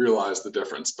realize the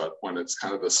difference. But when it's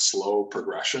kind of a slow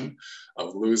progression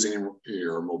of losing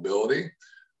your mobility,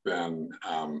 then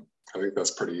I think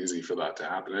that's pretty easy for that to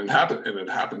happen. And it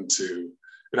happened to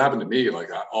me. Like,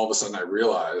 all of a sudden I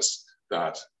realized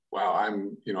that, wow, I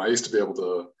used to be able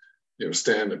to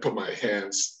stand and put my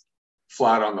hands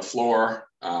flat on the floor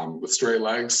with straight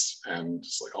legs, and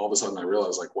just like all of a sudden I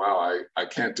realized, like, wow, I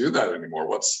can't do that anymore.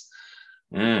 What's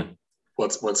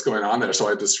going on there? So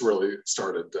I just really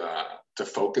started to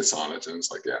focus on it, and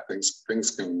it's like, yeah, things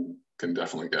can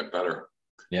definitely get better.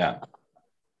 Yeah.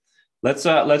 Let's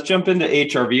jump into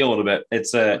HRV a little bit.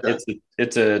 It's a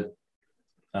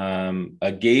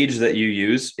gauge that you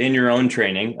use in your own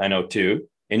training, I know, too,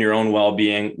 in your own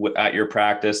well-being at your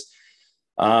practice.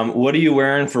 What are you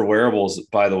wearing for wearables,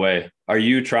 by the way? Are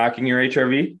you tracking your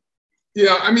HRV?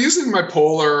 Yeah, I'm using my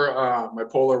Polar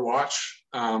watch.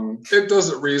 It does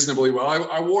it reasonably well.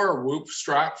 I wore a Whoop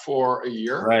strap for a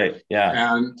year. Right.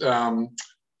 Yeah. And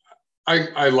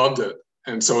I loved it.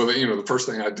 And so the first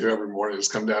thing I do every morning is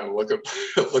come down and look at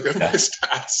my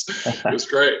stats. It was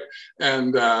great.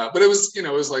 And but it was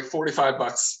like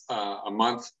 $45 a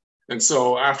month. And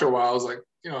so after a while, I was like,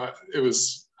 it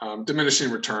was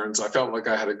diminishing returns. I felt like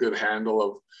I had a good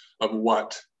handle of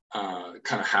what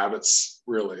kind of habits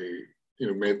really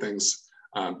made things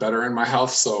better in my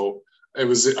health. So it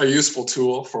was a useful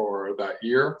tool for that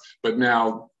year. But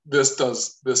now this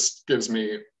gives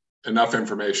me enough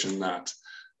information that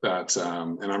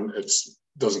it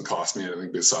doesn't cost me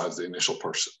anything besides the initial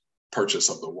purchase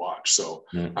of the watch. So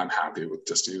I'm happy with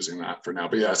just using that for now.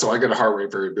 But yeah, so I get a heart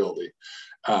rate variability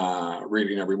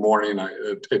reading every morning.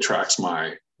 It tracks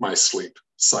my sleep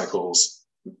cycles,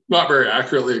 not very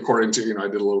accurately, according to, I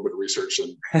did a little bit of research,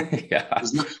 and yeah,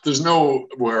 there's no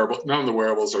wearable, none of the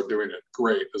wearables are doing it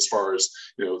great as far as,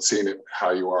 seeing it, how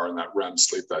you are in that REM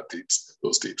sleep,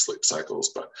 those deep sleep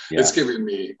cycles. But it's giving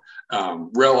me,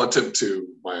 relative to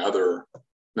my other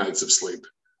nights of sleep,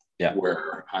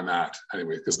 where I'm at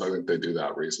anyway, because I think they do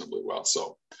that reasonably well.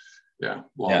 So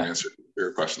answer to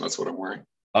your question. That's what I'm wearing.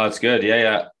 Oh, it's good. Yeah.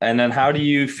 Yeah. And then how do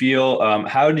you feel,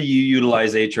 how do you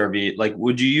utilize HRV? Like,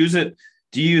 would you use it?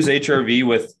 Do you use HRV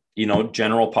with,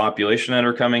 general population that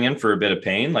are coming in for a bit of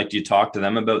pain? Like, do you talk to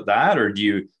them about that, or do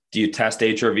you test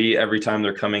HRV every time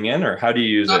they're coming in, or how do you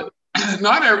use it?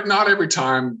 Not every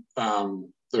time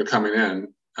they're coming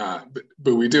in,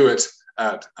 but we do it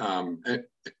at the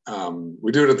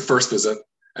first visit,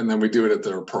 and then we do it at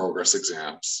their progress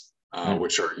exams,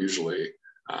 which are usually,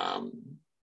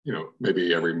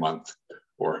 maybe every month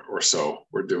or so.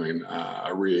 We're doing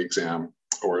a re-exam,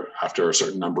 or after a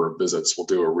certain number of visits, we'll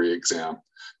do a re-exam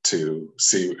to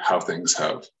see how things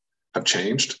have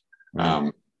changed.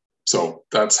 So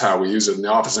that's how we use it in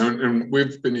the office. And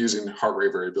we've been using heart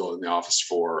rate variability in the office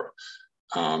for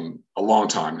a long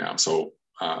time now. So,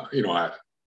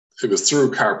 it was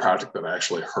through chiropractic that I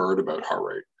actually heard about heart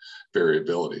rate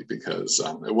variability, because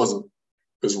it wasn't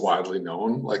as widely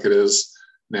known like it is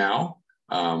now.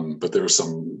 But there were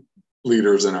some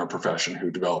leaders in our profession who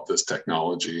developed this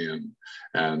technology,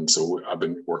 and so I've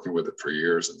been working with it for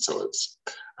years. And so it's,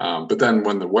 but then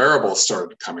when the wearables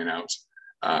started coming out,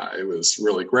 it was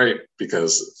really great,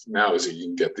 because now you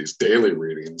can get these daily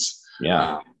readings,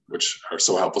 which are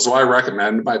so helpful. So I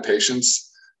recommend my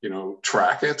patients,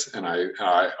 track it, and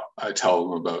I tell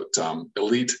them about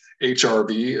Elite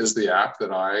HRV is the app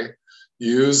that I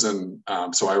use, and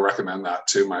so I recommend that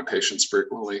to my patients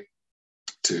frequently,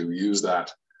 to use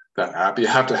that app. You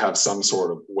have to have some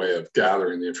sort of way of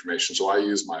gathering the information. So I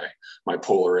use my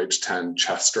Polar H10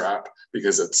 chest strap,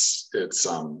 because it's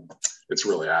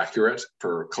really accurate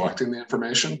for collecting the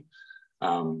information.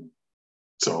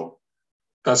 So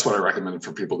that's what I recommend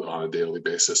for people on a daily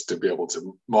basis, to be able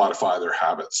to modify their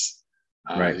habits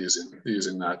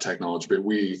using that technology. But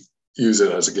we use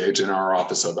it as a gauge in our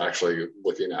office of actually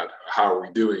looking at how are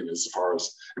we doing as far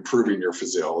as improving your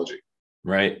physiology.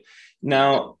 Right.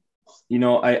 Now,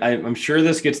 I'm sure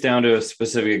this gets down to a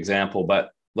specific example,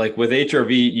 but like with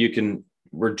HRV,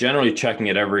 we're generally checking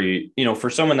it every, for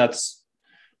someone that's,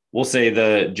 we'll say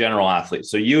the general athlete.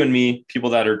 So you and me,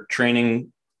 people that are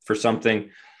training for something,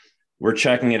 we're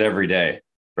checking it every day,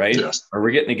 right? Yes. Or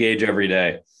we're getting a gauge every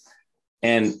day.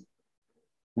 And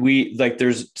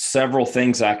there's several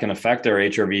things that can affect our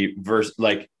HRV versus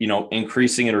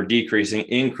increasing it or decreasing.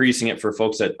 Increasing it for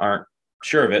folks that aren't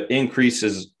sure of it, increase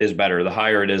is better. The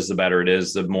higher it is, the better it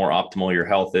is. The more optimal your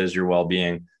health is, your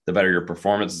well-being, the better your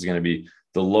performance is going to be.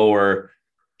 The lower,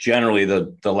 generally,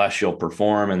 the less you'll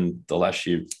perform and the less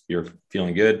you're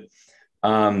feeling good.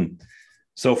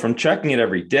 So from checking it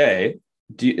every day,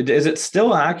 is it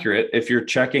still accurate if you're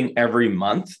checking every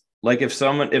month? Like if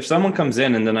someone comes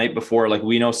in and the night before, like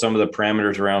we know some of the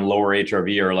parameters around lower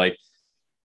HRV are like,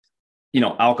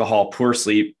 alcohol, poor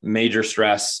sleep, major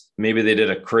stress, maybe they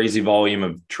did a crazy volume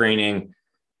of training,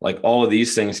 like all of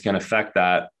these things can affect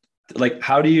that. Like,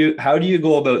 how do you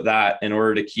go about that in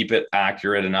order to keep it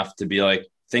accurate enough to be like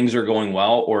things are going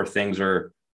well or things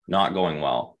are not going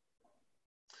well?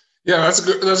 Yeah,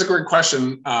 that's a great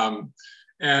question.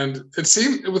 And it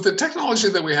seems with the technology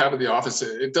that we have at the office,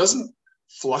 it doesn't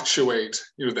fluctuate.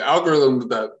 The algorithm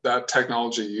that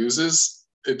technology uses,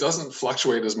 it doesn't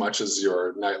fluctuate as much as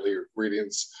your nightly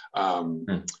readings.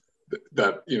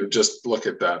 That just look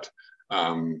at that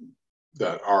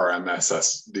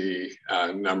RMSSD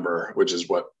number, which is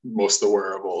what most of the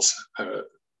wearables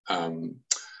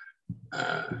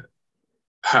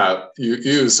have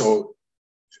use. So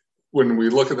when we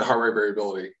look at the heart rate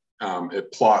variability,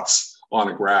 it plots on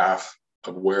a graph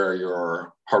of where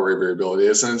your heart rate variability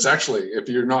is, and it's actually, if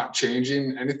you're not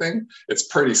changing anything, it's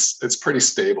pretty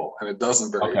stable, and it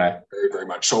doesn't vary very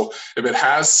much. So if it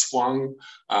has swung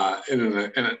in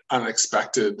an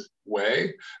unexpected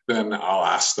way, then I'll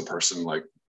ask the person like,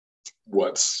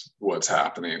 what's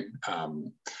happening?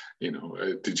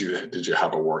 Did you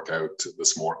have a workout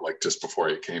this morning, like just before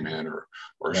you came in, or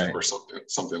Right. or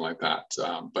something like that?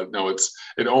 But no, it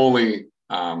only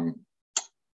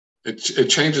it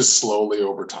changes slowly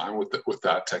over time with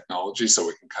that technology, so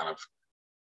we can kind of,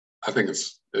 I think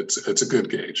it's a good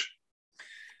gauge.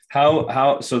 So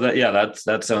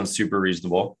that sounds super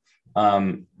reasonable.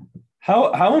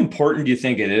 How important do you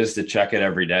think it is to check it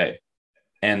every day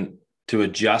and to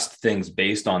adjust things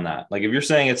based on that? Like if you're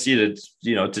saying it's a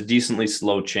decently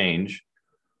slow change,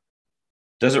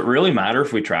 does it really matter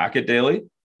if we track it daily?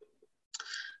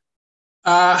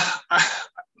 That's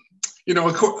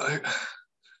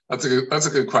a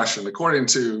good question. According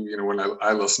to when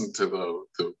I listen to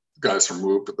the guys from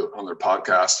Whoop on their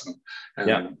podcast,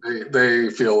 and they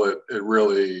feel it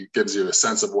really gives you a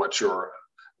sense of what your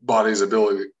body is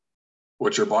able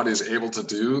to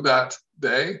do that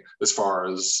day as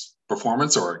far as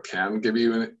performance, or it can give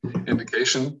you an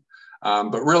indication.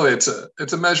 But really, it's a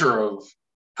measure of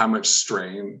how much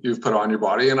strain you've put on your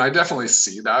body, and I definitely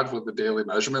see that with the daily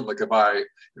measurement. Like if I,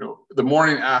 the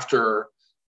morning after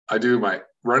I do my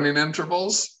running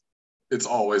intervals, it's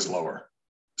always lower.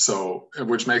 So,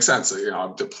 which makes sense.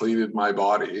 I've depleted my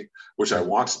body, which I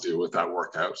want to do with that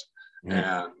workout.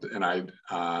 And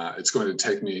it's going to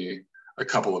take me a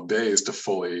couple of days to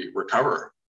fully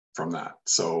recover from that.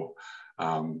 So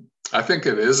I think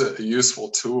it is a useful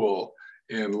tool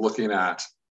in looking at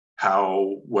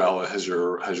how well has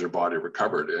your body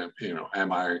recovered. And,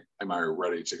 am I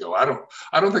ready to go? I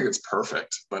don't think it's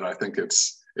perfect, but I think it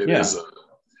is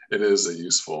a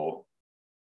useful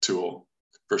tool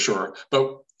for sure.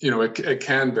 But it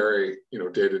can vary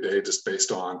day to day, just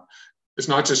based on, it's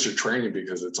not just your training,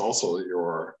 because it's also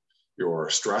your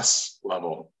stress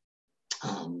level.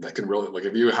 That can really, like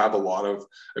if you have a lot of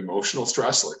emotional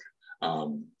stress, like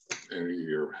and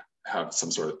you have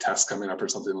some sort of test coming up or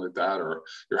something like that, or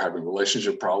you're having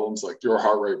relationship problems, like your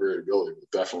heart rate variability will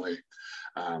definitely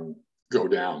go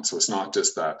down. So it's not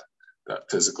just that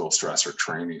physical stress or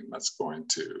training that's going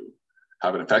to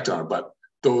have an effect on it, but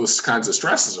those kinds of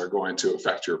stresses are going to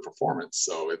affect your performance.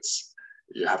 So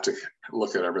you have to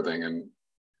look at everything in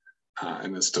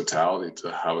this totality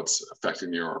to how it's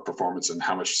affecting your performance and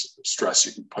how much stress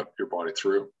you can put your body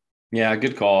through. Yeah,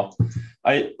 good call.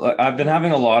 I've been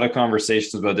having a lot of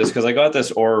conversations about this because I got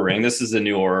this Aura ring. This is the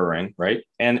new Aura ring, right?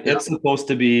 And it's supposed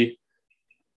to be,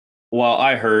 well,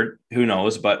 I heard, who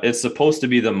knows, but it's supposed to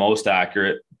be the most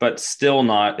accurate, but still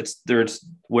not.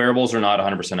 Wearables are not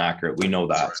 100% accurate. We know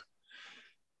that. Right.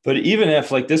 But even if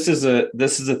this is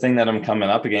a thing that I'm coming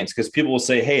up against, because people will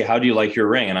say, "Hey, how do you like your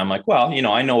ring?" And I'm like, "Well,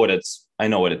 I know what it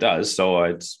does, so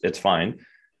it's fine."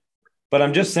 But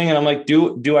I'm just thinking, I'm like,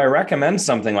 do I recommend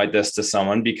something like this to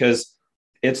someone? Because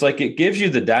it's like, it gives you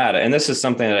the data. And this is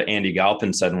something that Andy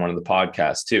Galpin said in one of the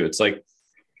podcasts too. It's like,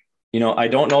 I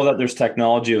don't know that there's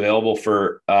technology available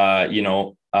for,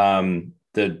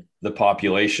 the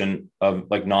population of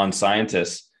like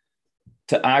non-scientists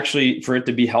to actually, for it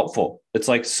to be helpful. It's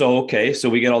like, okay, so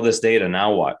we get all this data.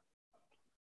 Now what?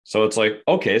 So it's like,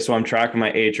 okay, so I'm tracking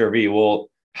my HRV.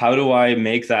 Well, how do I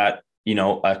make that,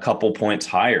 a couple points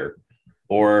higher?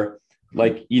 Or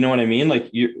like, you know what I mean?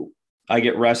 Like I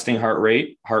get resting heart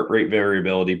rate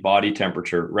variability, body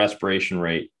temperature, respiration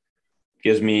rate,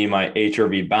 gives me my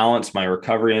HRV balance, my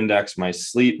recovery index, my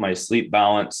sleep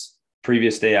balance,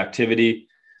 previous day activity.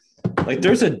 Like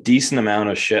there's a decent amount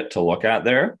of shit to look at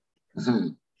there. Mm-hmm.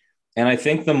 And I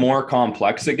think the more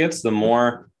complex it gets, the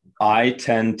more I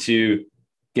tend to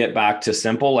get back to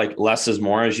simple, like less is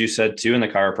more, as you said too, in the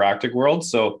chiropractic world.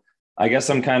 So I guess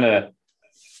I'm kind of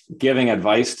giving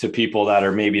advice to people that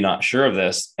are maybe not sure of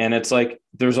this. And it's like,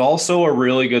 there's also a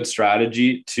really good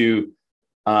strategy to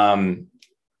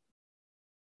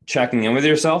checking in with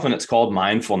yourself, and it's called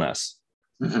mindfulness.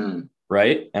 Mm-hmm.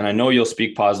 Right. And I know you'll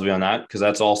speak positively on that, because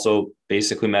that's also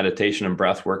basically meditation and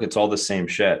breath work. It's all the same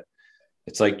shit.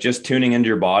 It's like just tuning into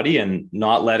your body and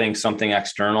not letting something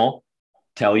external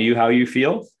tell you how you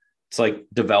feel. It's like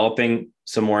developing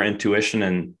some more intuition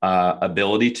and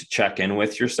ability to check in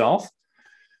with yourself.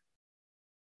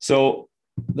 So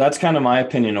that's kind of my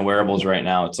opinion of wearables right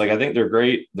now. It's like, I think they're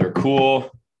great. They're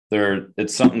cool.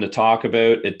 It's something to talk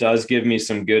about. It does give me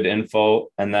some good info.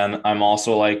 And then I'm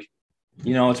also like,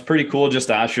 it's pretty cool just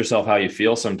to ask yourself how you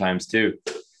feel sometimes too,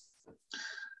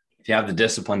 if you have the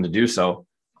discipline to do so.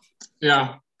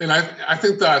 Yeah. And I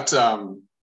think that,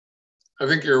 I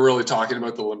think you're really talking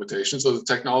about the limitations of the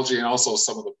technology and also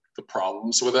some of the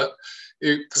problems with it.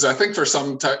 Because I think for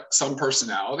some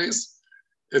personalities,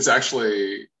 it's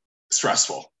actually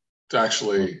stressful to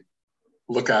actually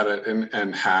look at it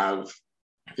and have,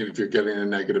 if you're getting a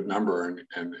negative number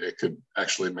and it could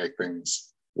actually make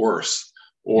things worse.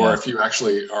 Or if you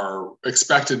actually are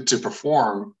expected to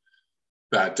perform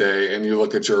that day and you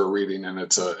look at your reading and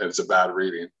it's a bad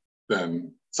reading,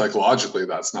 then psychologically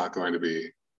that's not going to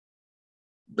be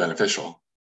beneficial.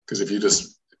 Because if you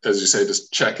just, as you say,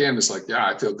 just check in, it's like, yeah,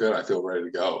 I feel good, I feel ready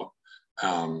to go,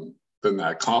 then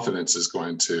that confidence is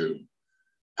going to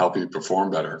help you perform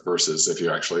better. Versus if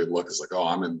you actually look, it's like, oh,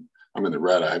 I'm in the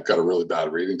red, I've got a really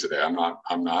bad reading today,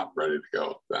 I'm not ready to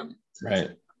go. Then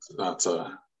right, that's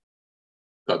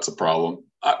a problem.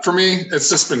 For me, it's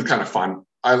just been kind of fun.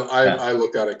 I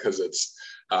look at it because it's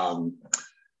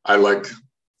I like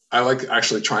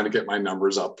actually trying to get my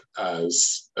numbers up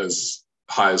as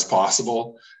high as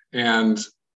possible, and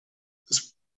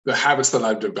the habits that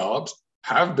I've developed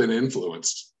have been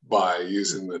influenced by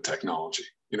using the technology.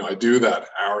 I do that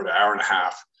hour to hour and a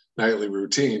half nightly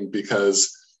routine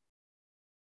because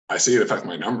I see it affect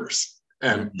my numbers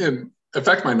and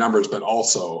affect my numbers, but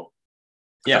also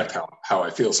affect how I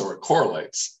feel. So it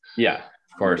correlates. Yeah,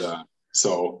 of course. And,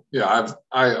 so yeah,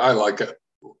 I like it.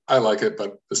 I like it,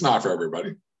 but it's not for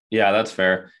everybody. Yeah, that's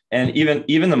fair. And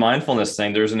even the mindfulness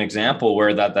thing, there's an example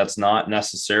where that's not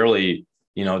necessarily,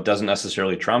 doesn't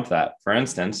necessarily trump that. For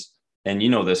instance, and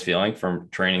this feeling from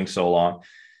training so long,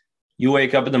 you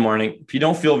wake up in the morning, if you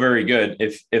don't feel very good,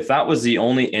 if that was the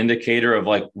only indicator of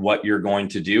like what you're going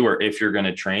to do or if you're going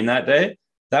to train that day,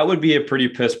 that would be a pretty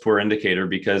piss poor indicator,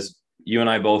 because you and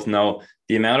I both know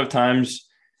the amount of times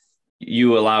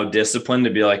you allow discipline to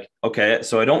be like, okay,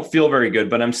 so I don't feel very good,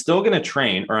 but I'm still going to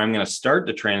train, or I'm going to start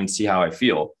to train and see how I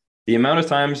feel. The amount of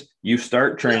times you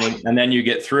start training and then you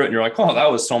get through it and you're like, oh,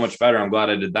 that was so much better, I'm glad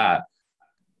I did that.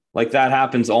 Like that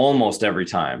happens almost every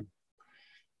time.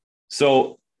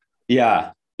 So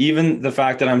yeah, even the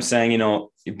fact that I'm saying,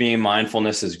 being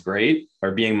mindfulness is great,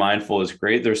 or being mindful is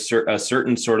great, there's a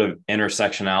certain sort of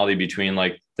intersectionality between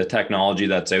like the technology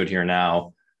that's out here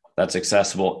now that's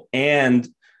accessible, and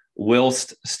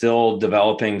whilst still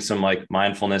developing some like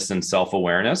mindfulness and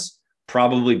self-awareness,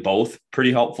 probably both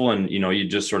pretty helpful. And, you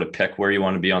just sort of pick where you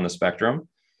want to be on the spectrum.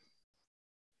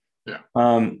 Yeah.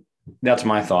 That's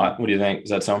my thought. What do you think?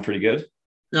 Does that sound pretty good?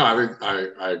 No, I think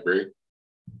I agree.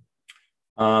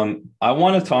 I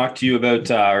want to talk to you about,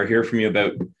 or hear from you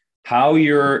about how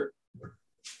you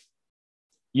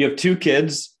have two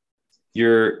kids.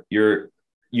 You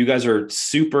guys are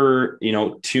super,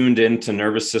 tuned into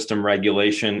nervous system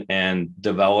regulation and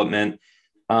development.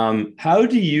 How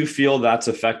do you feel that's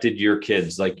affected your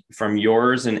kids, like from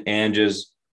yours and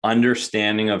Ange's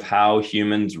understanding of how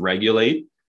humans regulate?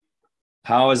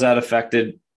 How has that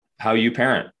affected how you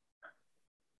parent?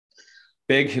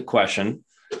 Big question.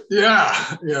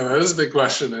 Yeah, that is a big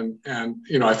question, and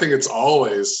I think it's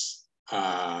always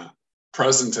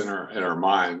present in our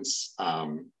minds.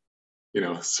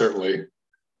 Certainly,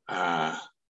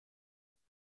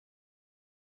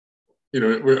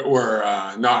 we're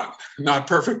not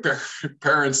perfect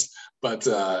parents, but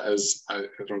as I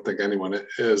don't think anyone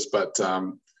is, but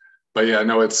yeah,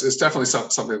 no, it's definitely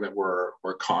something that we're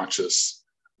conscious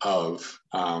of.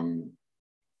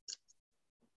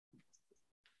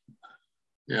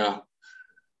 Yeah.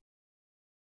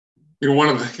 One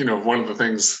of the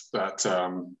things that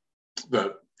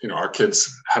our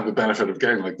kids have the benefit of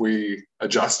getting, like they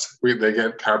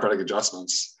get chiropractic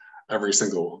adjustments every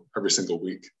single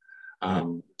week,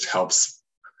 which helps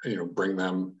bring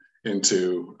them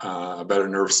into a better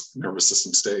nervous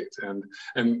system state,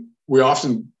 and we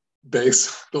often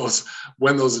base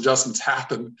when those adjustments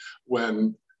happen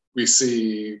when we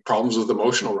see problems with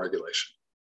emotional regulation.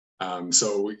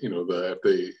 So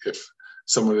if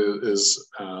someone is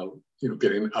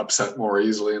getting upset more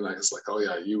easily, and it's like, oh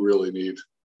yeah, you really need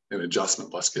an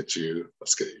adjustment. Let's get you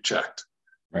checked.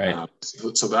 Right.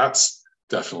 So that's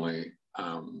definitely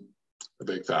a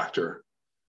big factor.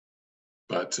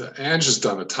 But Ange has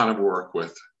done a ton of work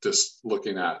with just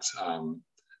looking at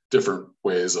different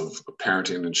ways of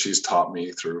parenting, and she's taught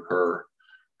me through her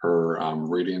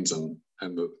readings and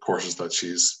the courses that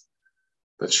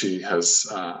she has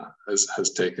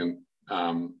taken.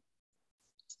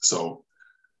 So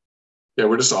yeah,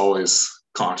 we're just always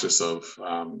conscious of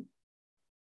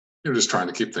just trying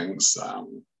to keep things,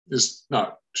 just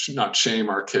not shame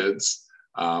our kids,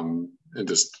 and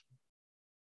just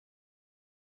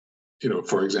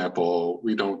for example,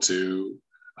 we don't do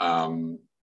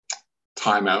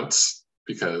timeouts,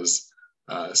 because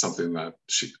something that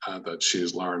she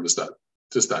has learned is that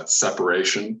just that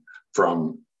separation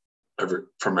from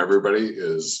everybody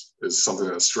is something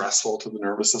that's stressful to the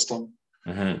nervous system.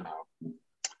 Mm-hmm.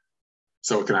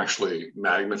 So it can actually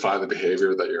magnify the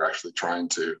behavior that you're actually trying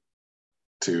to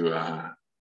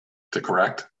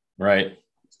correct. Right.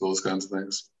 Those kinds of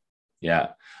things. Yeah,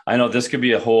 I know this could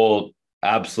be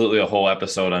absolutely a whole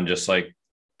episode on just like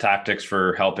tactics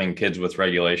for helping kids with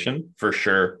regulation, for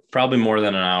sure. Probably more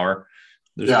than an hour.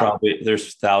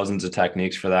 There's thousands of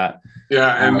techniques for that.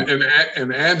 Yeah,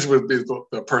 and Ange would be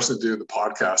the person to do the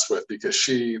podcast with, because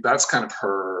that's kind of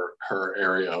her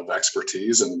area of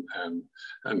expertise and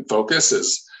focus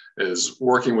is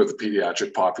working with the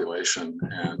pediatric population,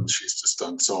 and she's just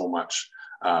done so much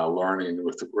learning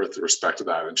with respect to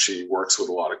that, and she works with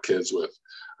a lot of kids with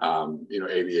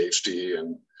ADHD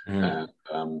and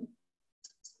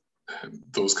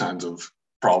those kinds of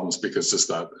problems, because just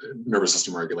that nervous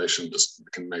system regulation just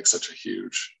can make such a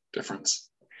huge difference.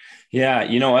 Yeah,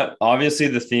 you know what? Obviously,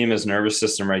 the theme is nervous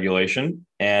system regulation,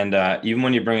 and even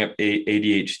when you bring up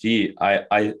ADHD,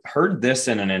 I heard this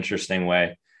in an interesting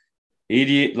way.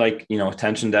 ADHD, like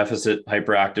attention deficit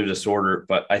hyperactive disorder,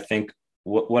 but I think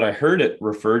what I heard it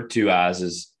referred to as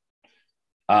is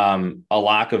a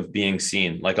lack of being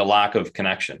seen, like a lack of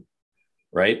connection,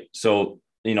 right? So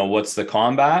what's the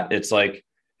combat? It's like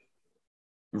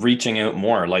reaching out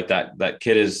more, like that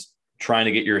kid is trying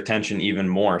to get your attention even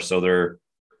more, so they're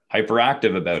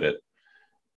hyperactive about it.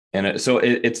 And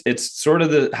it's sort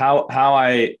of how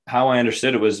I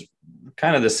understood it was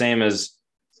kind of the same as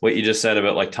what you just said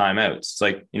about like timeouts. It's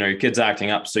like, your kid's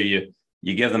acting up, so you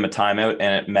give them a timeout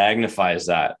and it magnifies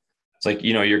that. It's like,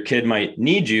 your kid might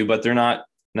need you, but they're not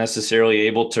necessarily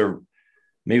able to,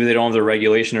 maybe they don't have the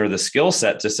regulation or the skill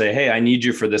set to say, hey, I need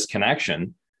you for this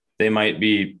connection. They might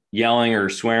be yelling or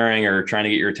swearing or trying to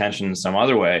get your attention in some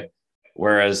other way.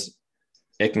 Whereas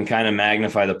it can kind of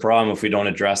magnify the problem if we don't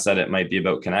address that it might be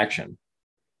about connection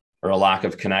or a lack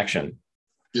of connection.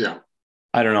 Yeah.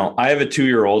 I don't know. I have a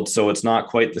 2-year-old, so it's not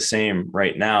quite the same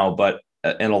right now, but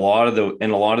in a lot of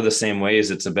the same ways,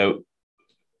 it's about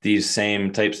these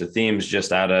same types of themes,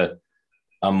 just at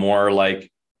a more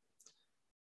like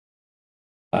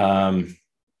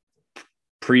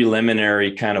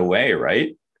preliminary kind of way,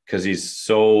 right? Because he's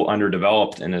so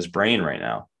underdeveloped in his brain right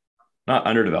now. Not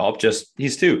underdeveloped, just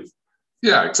he's 2.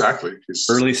 Yeah, exactly. He's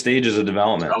early stages of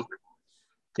development.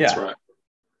 That's right.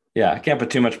 Yeah, I can't put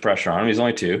too much pressure on him. He's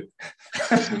only 2.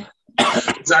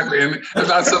 Exactly, and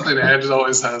that's something Ange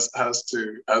always has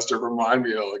to remind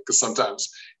me of. Like, because sometimes,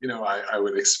 I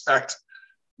would expect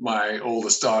my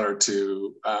oldest daughter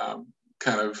to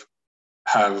kind of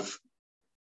have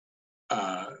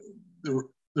the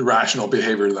rational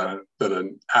behavior that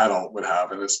an adult would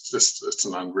have, and it's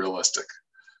an unrealistic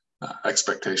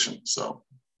expectation. So.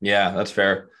 Yeah, that's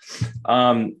fair.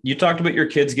 You talked about your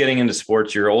kids getting into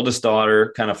sports, your oldest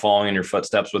daughter kind of following in your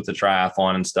footsteps with the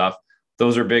triathlon and stuff.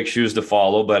 those are big shoes to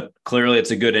follow, but clearly it's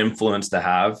a good influence to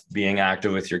have, being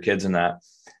active with your kids in that.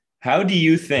 How do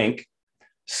you think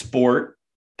sport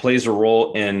plays a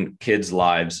role in kids'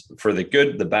 lives, for the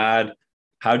good, the bad?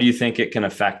 How do you think it can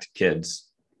affect kids?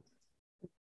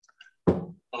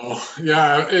 Oh,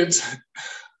 yeah,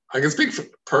 I can speak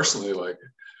personally, like,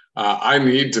 I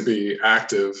need to be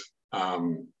active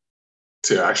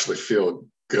to actually feel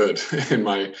good in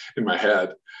my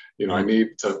head. I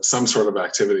need some sort of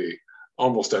activity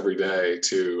almost every day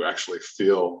to actually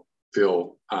feel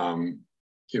good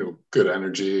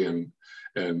energy, and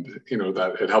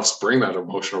that it helps bring that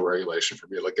emotional regulation for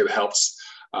me. Like, it helps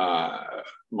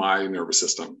my nervous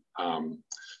system.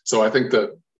 So I think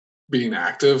that being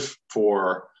active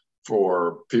for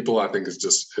people, I think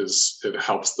it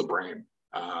helps the brain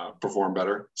perform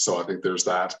better. So I think there's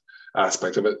that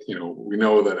aspect of it. We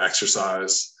know that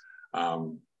exercise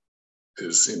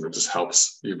is just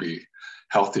helps you be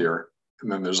healthier,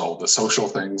 and then there's all the social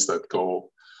things that go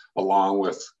along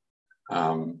with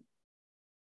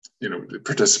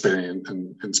participating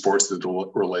in sports, the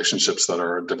relationships that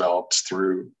are developed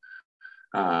through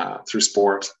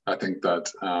sport. I think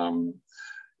that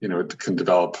it can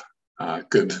develop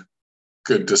good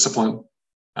discipline.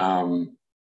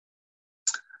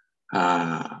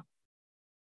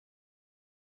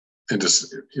 And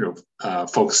just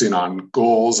focusing on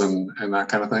goals and that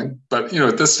kind of thing. But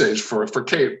at this stage, for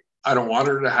Kate, I don't want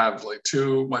her to have like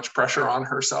too much pressure on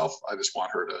herself. I just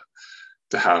want her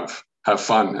to have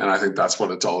fun, and I think that's what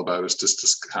it's all about, is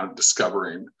just kind of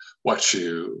discovering what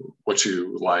you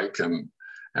like,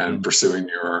 and pursuing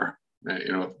your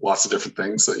lots of different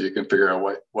things so that you can figure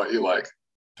out what you like.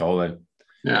 Totally.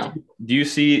 Yeah. Do you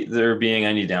see there being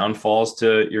any downfalls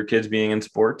to your kids being in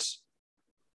sports?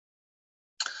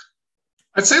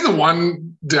 I'd say the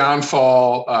one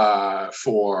downfall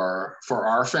for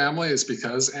our family is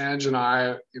because Ange and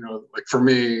I, like for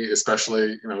me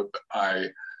especially, I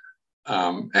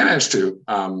and Ange too,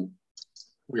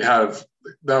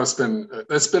 that's been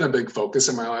a big focus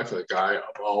in my life. Like, I've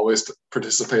always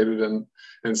participated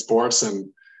in sports, and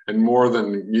more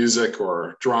than music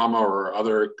or drama or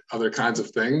other kinds of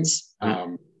things.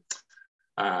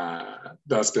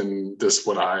 That's been just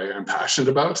what I am passionate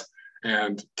about.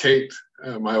 And Kate,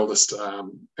 my oldest,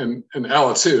 and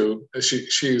Ella too,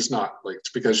 she's not, like,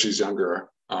 because she's younger,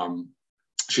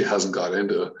 she hasn't got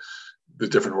into the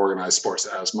different organized sports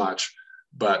as much,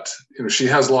 but she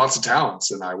has lots of talents,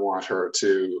 and I want her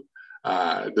to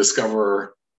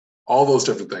discover all those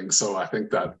different things. So I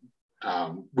think that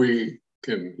we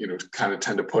can kind of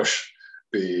tend to push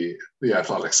the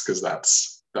athletics, because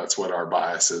that's what our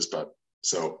bias is. But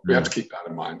so we have to keep that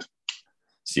in mind.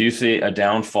 So you see a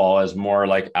downfall as more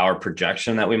like our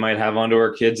projection that we might have onto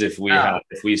our kids if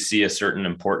we see a certain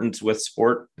importance with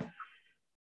sport.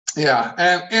 Yeah,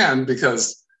 and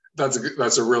because that's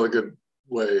a really good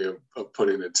way of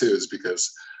putting it too, is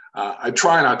because I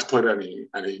try not to put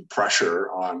any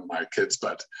pressure on my kids,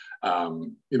 but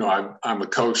I'm a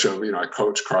coach of, I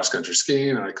coach cross country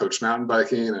skiing, and I coach mountain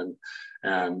biking,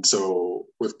 and so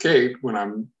with Kate, when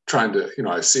I'm trying to,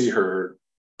 I see her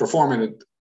performing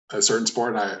a certain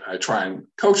sport, and I try and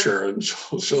coach her, and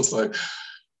she'll say,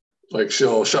 like,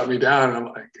 she'll shut me down, and I'm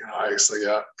like, I say,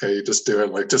 yeah, okay, you just do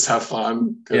it, like, just have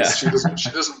fun, because she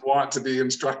doesn't want to be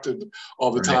instructed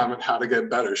all the time on how to get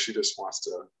better. She just wants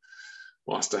to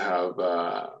have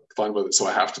fun with it. So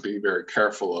I have to be very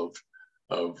careful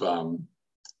of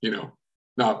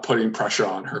not putting pressure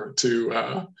on her to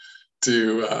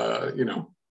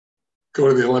go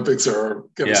to the Olympics or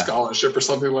get a scholarship or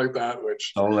something like that,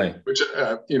 which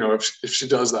if she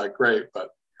does that, great, but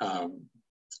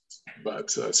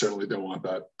certainly don't want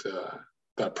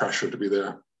that pressure to be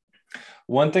there.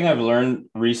 One thing I've learned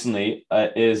recently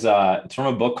is it's from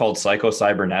a book called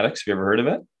Psycho-Cybernetics. Have you ever heard of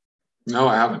it? No,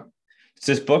 I haven't. It's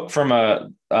this book from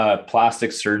a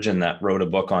plastic surgeon that wrote a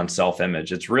book on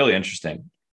self-image. It's really interesting.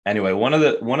 Anyway, one of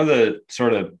the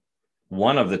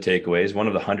takeaways, one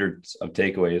of the hundreds of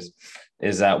takeaways,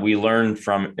 is that we learn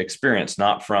from experience,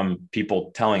 not from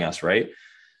people telling us, right?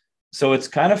 So it's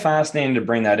kind of fascinating to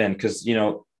bring that in, because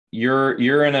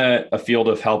you're in a field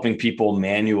of helping people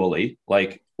manually,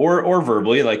 like or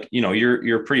verbally, like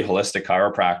you're a pretty holistic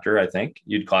chiropractor. I think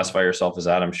you'd classify yourself as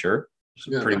that, I'm sure. It's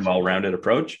a pretty well-rounded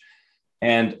approach,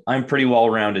 and I'm pretty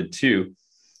well-rounded too.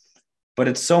 But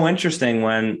it's so interesting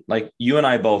when, like, you and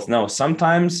I both know,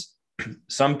 sometimes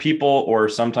some people, or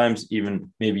sometimes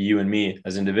even maybe you and me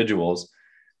as individuals,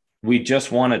 we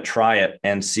just want to try it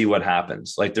and see what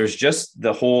happens. Like, there's just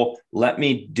the whole, let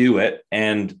me do it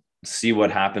and see what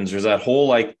happens. There's that whole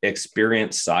like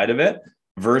experience side of it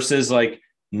versus like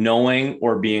knowing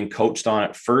or being coached on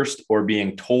it first, or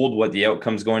being told what the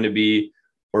outcome is going to be,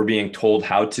 or being told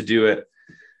how to do it.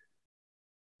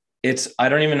 I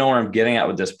don't even know where I'm getting at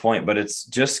with this point, but it's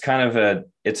just kind of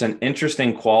it's an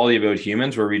interesting quality about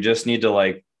humans where we just need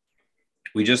to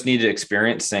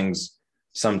experience things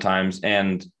sometimes.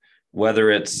 And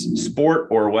whether it's sport,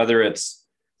 or whether it's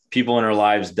people in our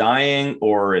lives dying,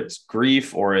 or it's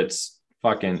grief, or it's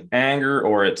fucking anger,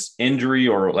 or it's injury,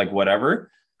 or like whatever,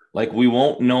 like we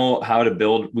won't know how to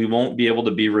build, we won't be able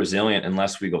to be resilient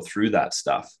unless we go through that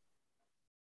stuff.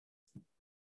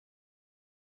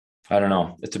 I don't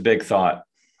know. It's a big thought.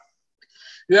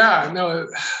 Yeah, no.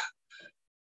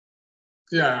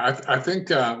 Yeah, I think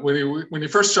when you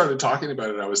first started talking about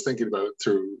it, I was thinking about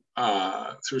through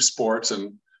sports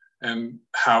and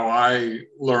how I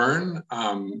learn.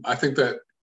 I think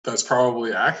that's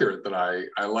probably accurate. That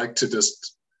I like to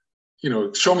just,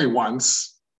 show me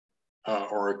once,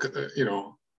 or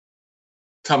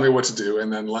tell me what to do,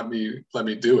 and then let me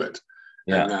do it.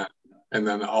 Yeah. And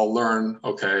then I'll learn.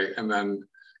 Okay, and then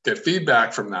get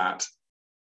feedback from that,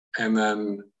 and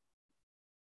then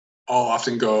I'll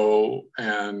often go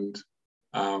and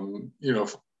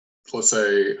let's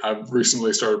say I've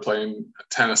recently started playing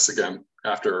tennis again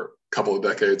after a couple of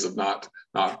decades of not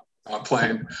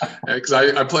playing, because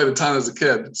I played a ton as a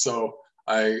kid. So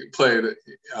I played at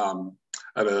an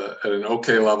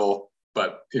okay level,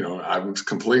 but I'm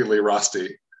completely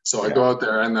rusty. So I go out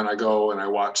there, and then I go and I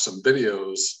watch some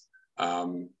videos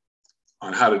on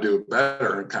how to do it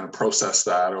better, and kind of process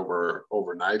that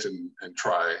overnight and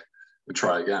try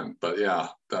again. But yeah,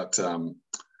 that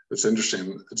it's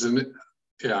interesting.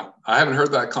 I haven't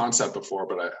heard that concept before,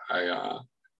 but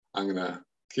I'm gonna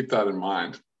keep that in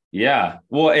mind. Yeah.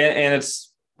 Well, and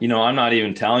it's, I'm not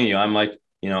even telling you, I'm like,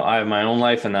 I have my own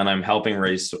life, and then I'm helping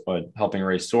raise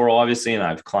Sorrel, obviously. And I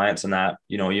have clients in that,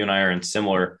 you and I are in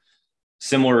similar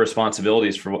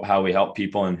responsibilities for how we help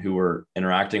people and who we're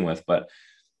interacting with. But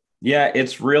yeah,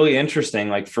 it's really interesting.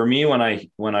 Like for me, when I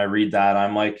read that,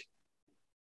 I'm like,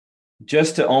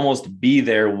 just to almost be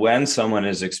there when someone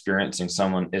is experiencing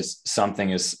something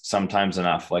is sometimes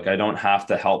enough. Like I don't have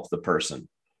to help the person.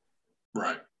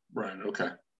 Right. Okay.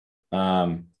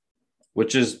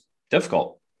 Which is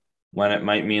difficult when it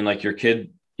might mean like your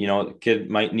kid, the kid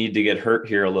might need to get hurt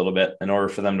here a little bit in order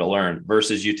for them to learn,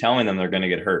 versus you telling them they're going to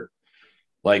get hurt.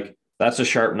 Like that's a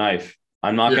sharp knife.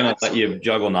 I'm not going to let you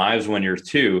juggle knives when you're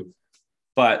 2.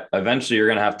 But eventually you're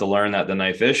going to have to learn that the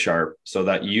knife is sharp, so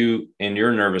that you in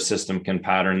your nervous system can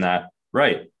pattern that,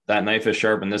 right, that knife is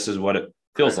sharp and this is what it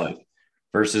feels like,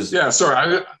 versus. Yeah.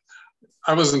 Sorry.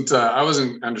 I wasn't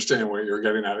understanding what you were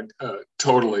getting at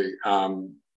totally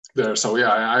there. So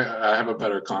yeah, I have a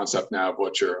better concept now of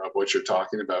what you're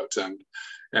talking about. And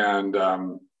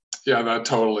yeah, that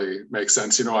totally makes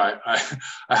sense. I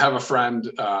have a friend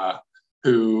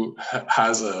who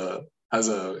has we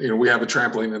have a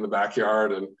trampoline in the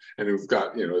backyard, and we've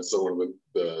got, it's one of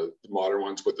the modern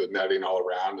ones with the netting all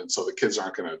around. And so the kids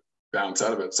aren't going to bounce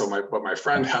out of it. So my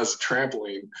friend has a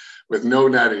trampoline with no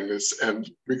netting, and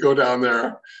we go down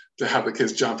there to have the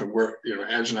kids jump, and we're,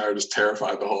 Ange and I are just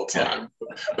terrified the whole time.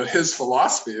 Yeah. But his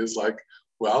philosophy is like,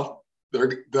 well,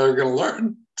 they're going to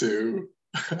learn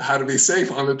how to be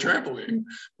safe on the trampoline,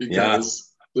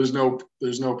 because there's no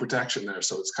protection there.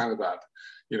 So it's kind of that,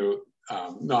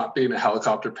 not being a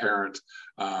helicopter parent,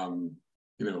 not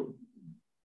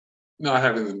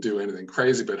having them do anything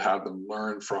crazy, but have them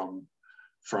learn from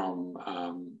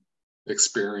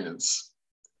experience.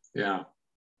 Yeah.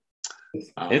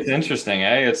 It's interesting,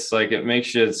 eh? It's like, it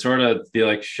makes you sort of be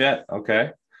like, shit,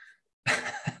 okay.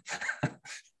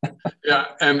 Yeah.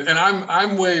 And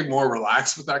I'm way more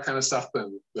relaxed with that kind of stuff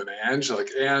than Ange.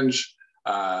 Like Ange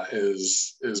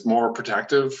is more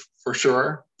protective for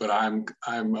sure, but I'm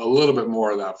a little bit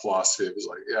more of that philosophy. It was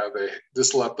like, yeah, they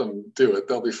just let them do it,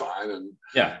 they'll be fine, and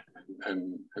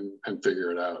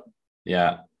figure it out.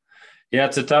 Yeah,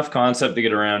 it's a tough concept to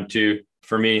get around too.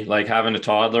 For me, like having a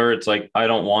toddler, it's like I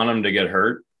don't want him to get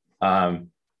hurt, but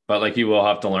like he will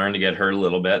have to learn to get hurt a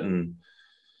little bit. And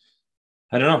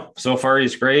I don't know, so far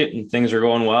he's great and things are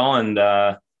going well, and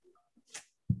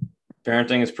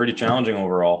parenting is pretty challenging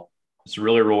overall. It's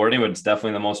really rewarding, but it's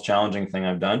definitely the most challenging thing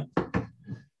I've done.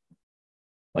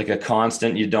 Like a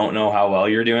constant, you don't know how well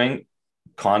you're doing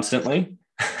constantly.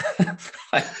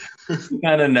 You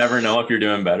kind of never know if you're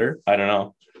doing better. I don't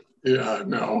know. Yeah,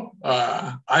 no.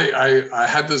 I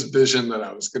had this vision that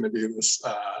I was going to be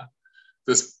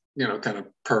this kind of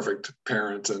perfect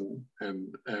parent,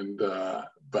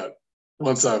 but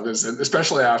once I was,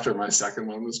 especially after my second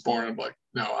one was born, I'm like,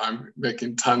 no, I'm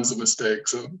making tons of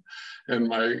mistakes, and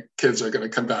my kids are going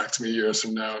to come back to me years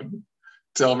from now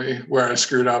tell me where I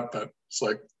screwed up, but it's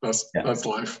like, that's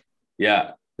life.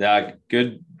 Yeah. Yeah.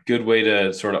 Good way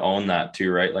to sort of own that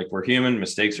too, right? Like we're human,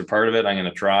 mistakes are part of it. I'm going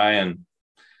to try, and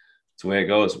it's the way it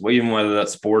goes. Well, even whether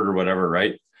that's sport or whatever,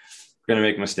 right? We're going to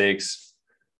make mistakes.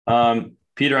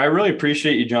 Peter, I really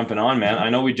appreciate you jumping on, man. I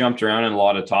know we jumped around in a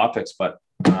lot of topics, but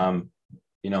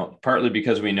partly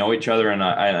because we know each other, and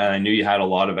I knew you had a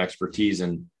lot of expertise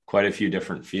in quite a few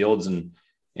different fields and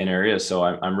in areas. So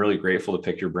I'm really grateful to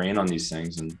pick your brain on these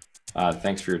things, and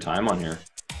thanks for your time on here.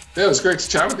 Yeah, it was great to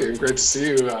chat with you, and great to see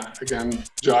you again,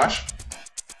 Josh.